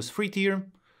generous free tier.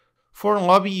 For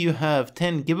lobby, you have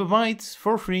 10 gigabytes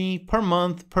for free per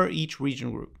month per each region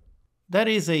group. That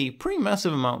is a pretty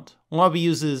massive amount. Lobby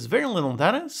uses very little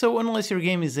data, so unless your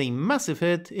game is a massive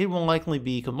hit, it will likely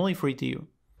be completely free to you.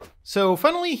 So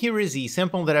finally, here is the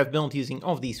sample that I've built using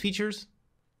all of these features.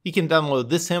 You can download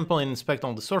this sample and inspect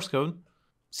all the source code.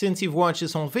 Since you've watched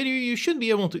this whole video, you should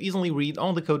be able to easily read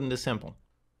all the code in this sample.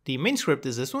 The main script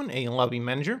is this one, a lobby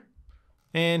manager.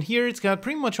 And here it's got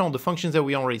pretty much all the functions that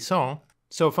we already saw.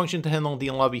 So a function to handle the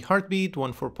lobby heartbeat,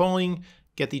 one for polling,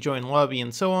 get the join lobby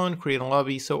and so on, create a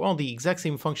lobby, so all the exact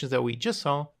same functions that we just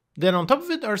saw. Then on top of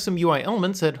it are some UI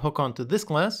elements that hook onto this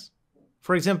class.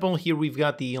 For example, here we've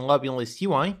got the lobby list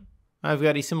UI. I've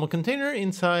got a simple container.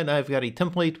 Inside I've got a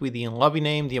template with the lobby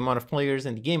name, the amount of players,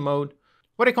 and the game mode.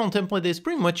 What I call template is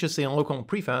pretty much just a local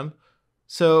prefab.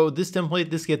 So this template,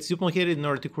 this gets duplicated in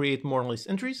order to create more list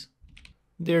entries.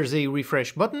 There's a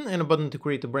refresh button and a button to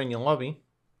create a brand new lobby.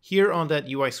 Here on that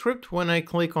UI script, when I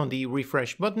click on the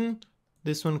refresh button,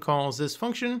 this one calls this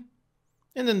function,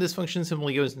 and then this function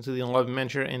simply goes into the lobby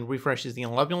manager and refreshes the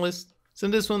lobby list. So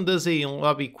this one does a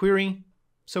lobby query,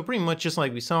 so pretty much just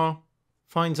like we saw,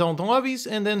 finds all the lobbies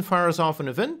and then fires off an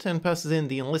event and passes in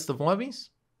the list of lobbies.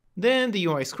 Then the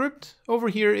UI script, over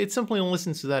here, it simply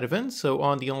listens to that event, so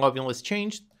on the lobby list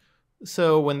changed.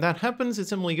 So when that happens, it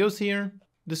simply goes here,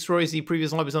 destroys the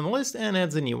previous lobbies on the list, and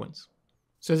adds the new ones.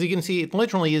 So as you can see, it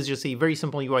literally is just a very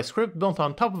simple UI script built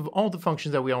on top of all the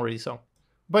functions that we already saw.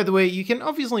 By the way, you can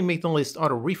obviously make the list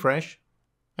auto-refresh.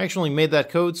 I actually made that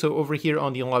code, so over here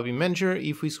on the lobby manager,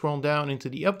 if we scroll down into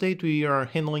the update, we are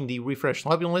handling the refresh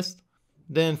lobby list.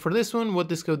 Then for this one, what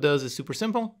this code does is super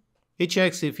simple. It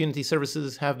checks if Unity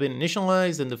services have been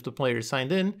initialized and if the player is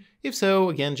signed in. If so,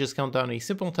 again, just count down a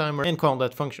simple timer and call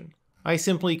that function. I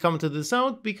simply commented this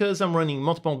out because I'm running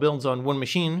multiple builds on one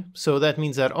machine, so that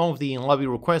means that all of the lobby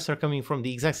requests are coming from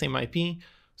the exact same IP.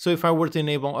 So if I were to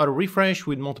enable auto refresh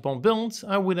with multiple builds,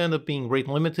 I would end up being rate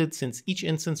limited since each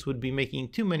instance would be making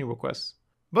too many requests.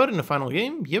 But in the final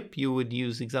game, yep, you would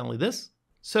use exactly this.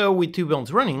 So with two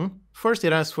builds running, first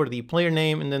it asks for the player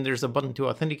name and then there's a button to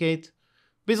authenticate.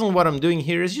 Basically what I'm doing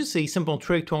here is just a simple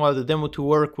trick to allow the demo to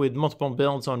work with multiple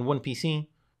builds on one PC.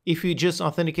 If you just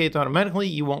authenticate automatically,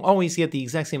 you will always get the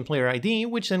exact same player ID,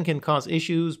 which then can cause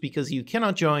issues because you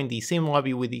cannot join the same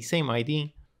lobby with the same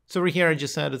ID. So over here, I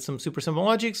just added some super simple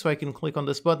logic, so I can click on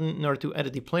this button in order to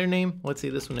edit the player name. Let's say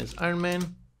this one is Iron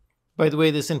Man. By the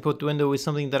way, this input window is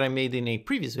something that I made in a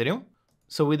previous video.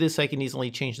 So with this, I can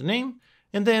easily change the name.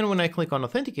 And then when I click on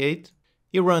Authenticate,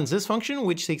 it runs this function,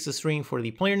 which takes a string for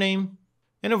the player name.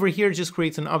 And over here, just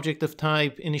creates an object of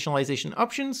type initialization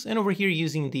options. And over here,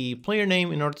 using the player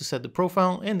name in order to set the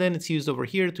profile. And then it's used over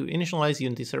here to initialize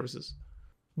Unity services.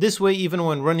 This way, even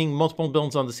when running multiple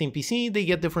builds on the same PC, they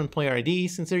get different player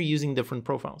IDs since they're using different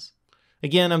profiles.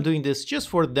 Again, I'm doing this just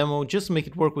for the demo, just to make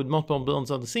it work with multiple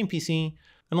builds on the same PC.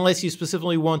 Unless you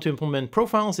specifically want to implement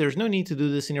profiles, there's no need to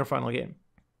do this in your final game.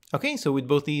 Okay, so with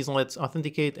both these, let's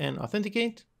authenticate and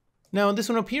authenticate. Now this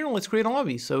one up here, let's create a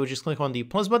lobby. So just click on the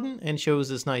plus button and it shows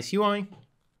this nice UI.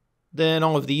 Then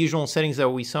all of the usual settings that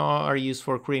we saw are used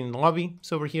for creating the lobby.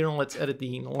 So over here, let's edit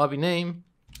the lobby name.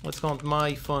 Let's call it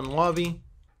My Fun Lobby.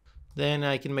 Then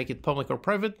I can make it public or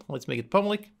private. Let's make it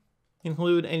public.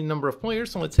 Include any number of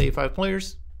players, so let's say 5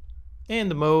 players.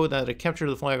 And the mode, either capture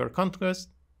the flag or conquest.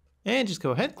 And just go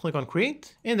ahead, click on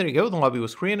create, and there you go, the lobby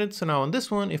was created. So now on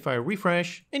this one, if I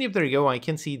refresh, and yep, there you go, I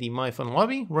can see the My Fun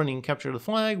Lobby running capture the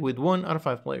flag with 1 out of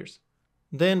 5 players.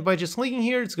 Then by just clicking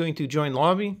here, it's going to join the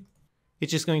lobby.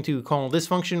 It's just going to call this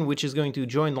function, which is going to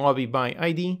join the lobby by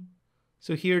ID.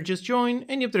 So here, just join,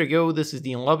 and yep, there you go, this is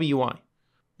the lobby UI.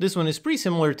 This one is pretty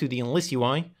similar to the enlist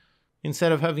UI.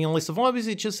 Instead of having a list of lobbies,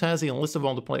 it just has a list of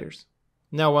all the players.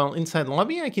 Now while inside the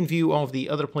lobby, I can view all of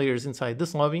the other players inside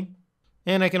this lobby.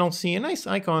 And I can also see a nice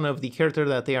icon of the character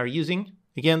that they are using.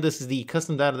 Again, this is the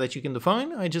custom data that you can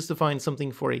define. I just defined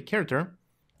something for a character.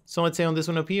 So let's say on this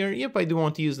one up here, yep, I do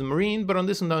want to use the Marine, but on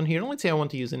this one down here, let's say I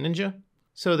want to use a Ninja.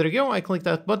 So there you go, I clicked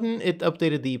that button, it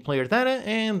updated the player data,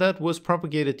 and that was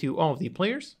propagated to all of the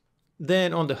players.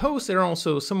 Then on the host, there are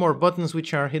also some more buttons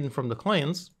which are hidden from the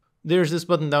clients. There's this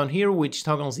button down here which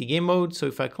toggles the game mode, so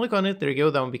if I click on it, there you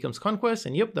go, that one becomes Conquest,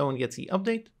 and yep, that one gets the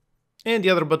update. And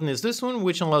the other button is this one,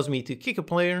 which allows me to kick a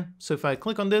player. So if I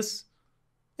click on this,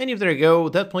 and if there you go,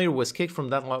 that player was kicked from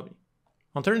that lobby.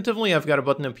 Alternatively, I've got a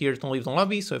button up here to leave the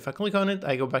lobby. So if I click on it,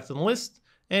 I go back to the list.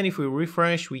 And if we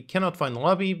refresh, we cannot find the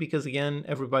lobby because again,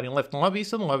 everybody left the lobby,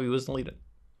 so the lobby was deleted.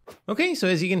 Okay, so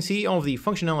as you can see, all of the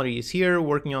functionality is here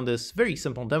working on this very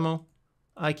simple demo.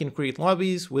 I can create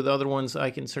lobbies. With other ones, I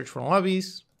can search for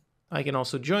lobbies. I can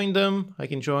also join them. I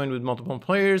can join with multiple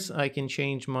players. I can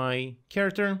change my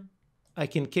character. I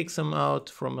can kick some out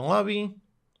from a lobby,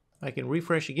 I can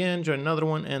refresh again, join another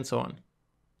one, and so on.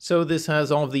 So this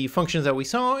has all of the functions that we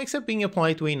saw, except being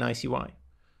applied to a nice UI.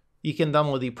 You can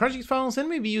download the project files and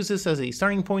maybe use this as a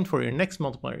starting point for your next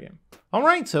multiplayer game.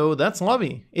 Alright, so that's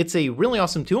Lobby. It's a really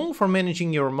awesome tool for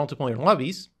managing your multiplayer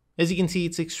lobbies. As you can see,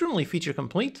 it's extremely feature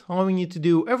complete, allowing you to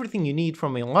do everything you need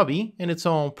from a lobby, and it's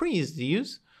all pretty easy to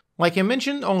use. Like I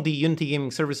mentioned, all the Unity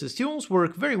Gaming Services tools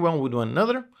work very well with one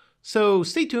another. So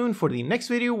stay tuned for the next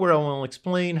video where I will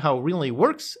explain how Relay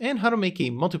works and how to make a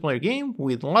multiplayer game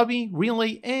with Lobby,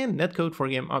 Relay, and netcode for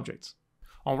game objects.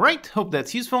 Alright, hope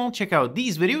that's useful. Check out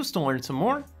these videos to learn some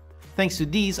more. Thanks to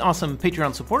these awesome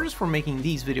Patreon supporters for making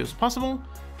these videos possible.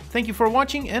 Thank you for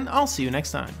watching and I'll see you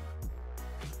next time.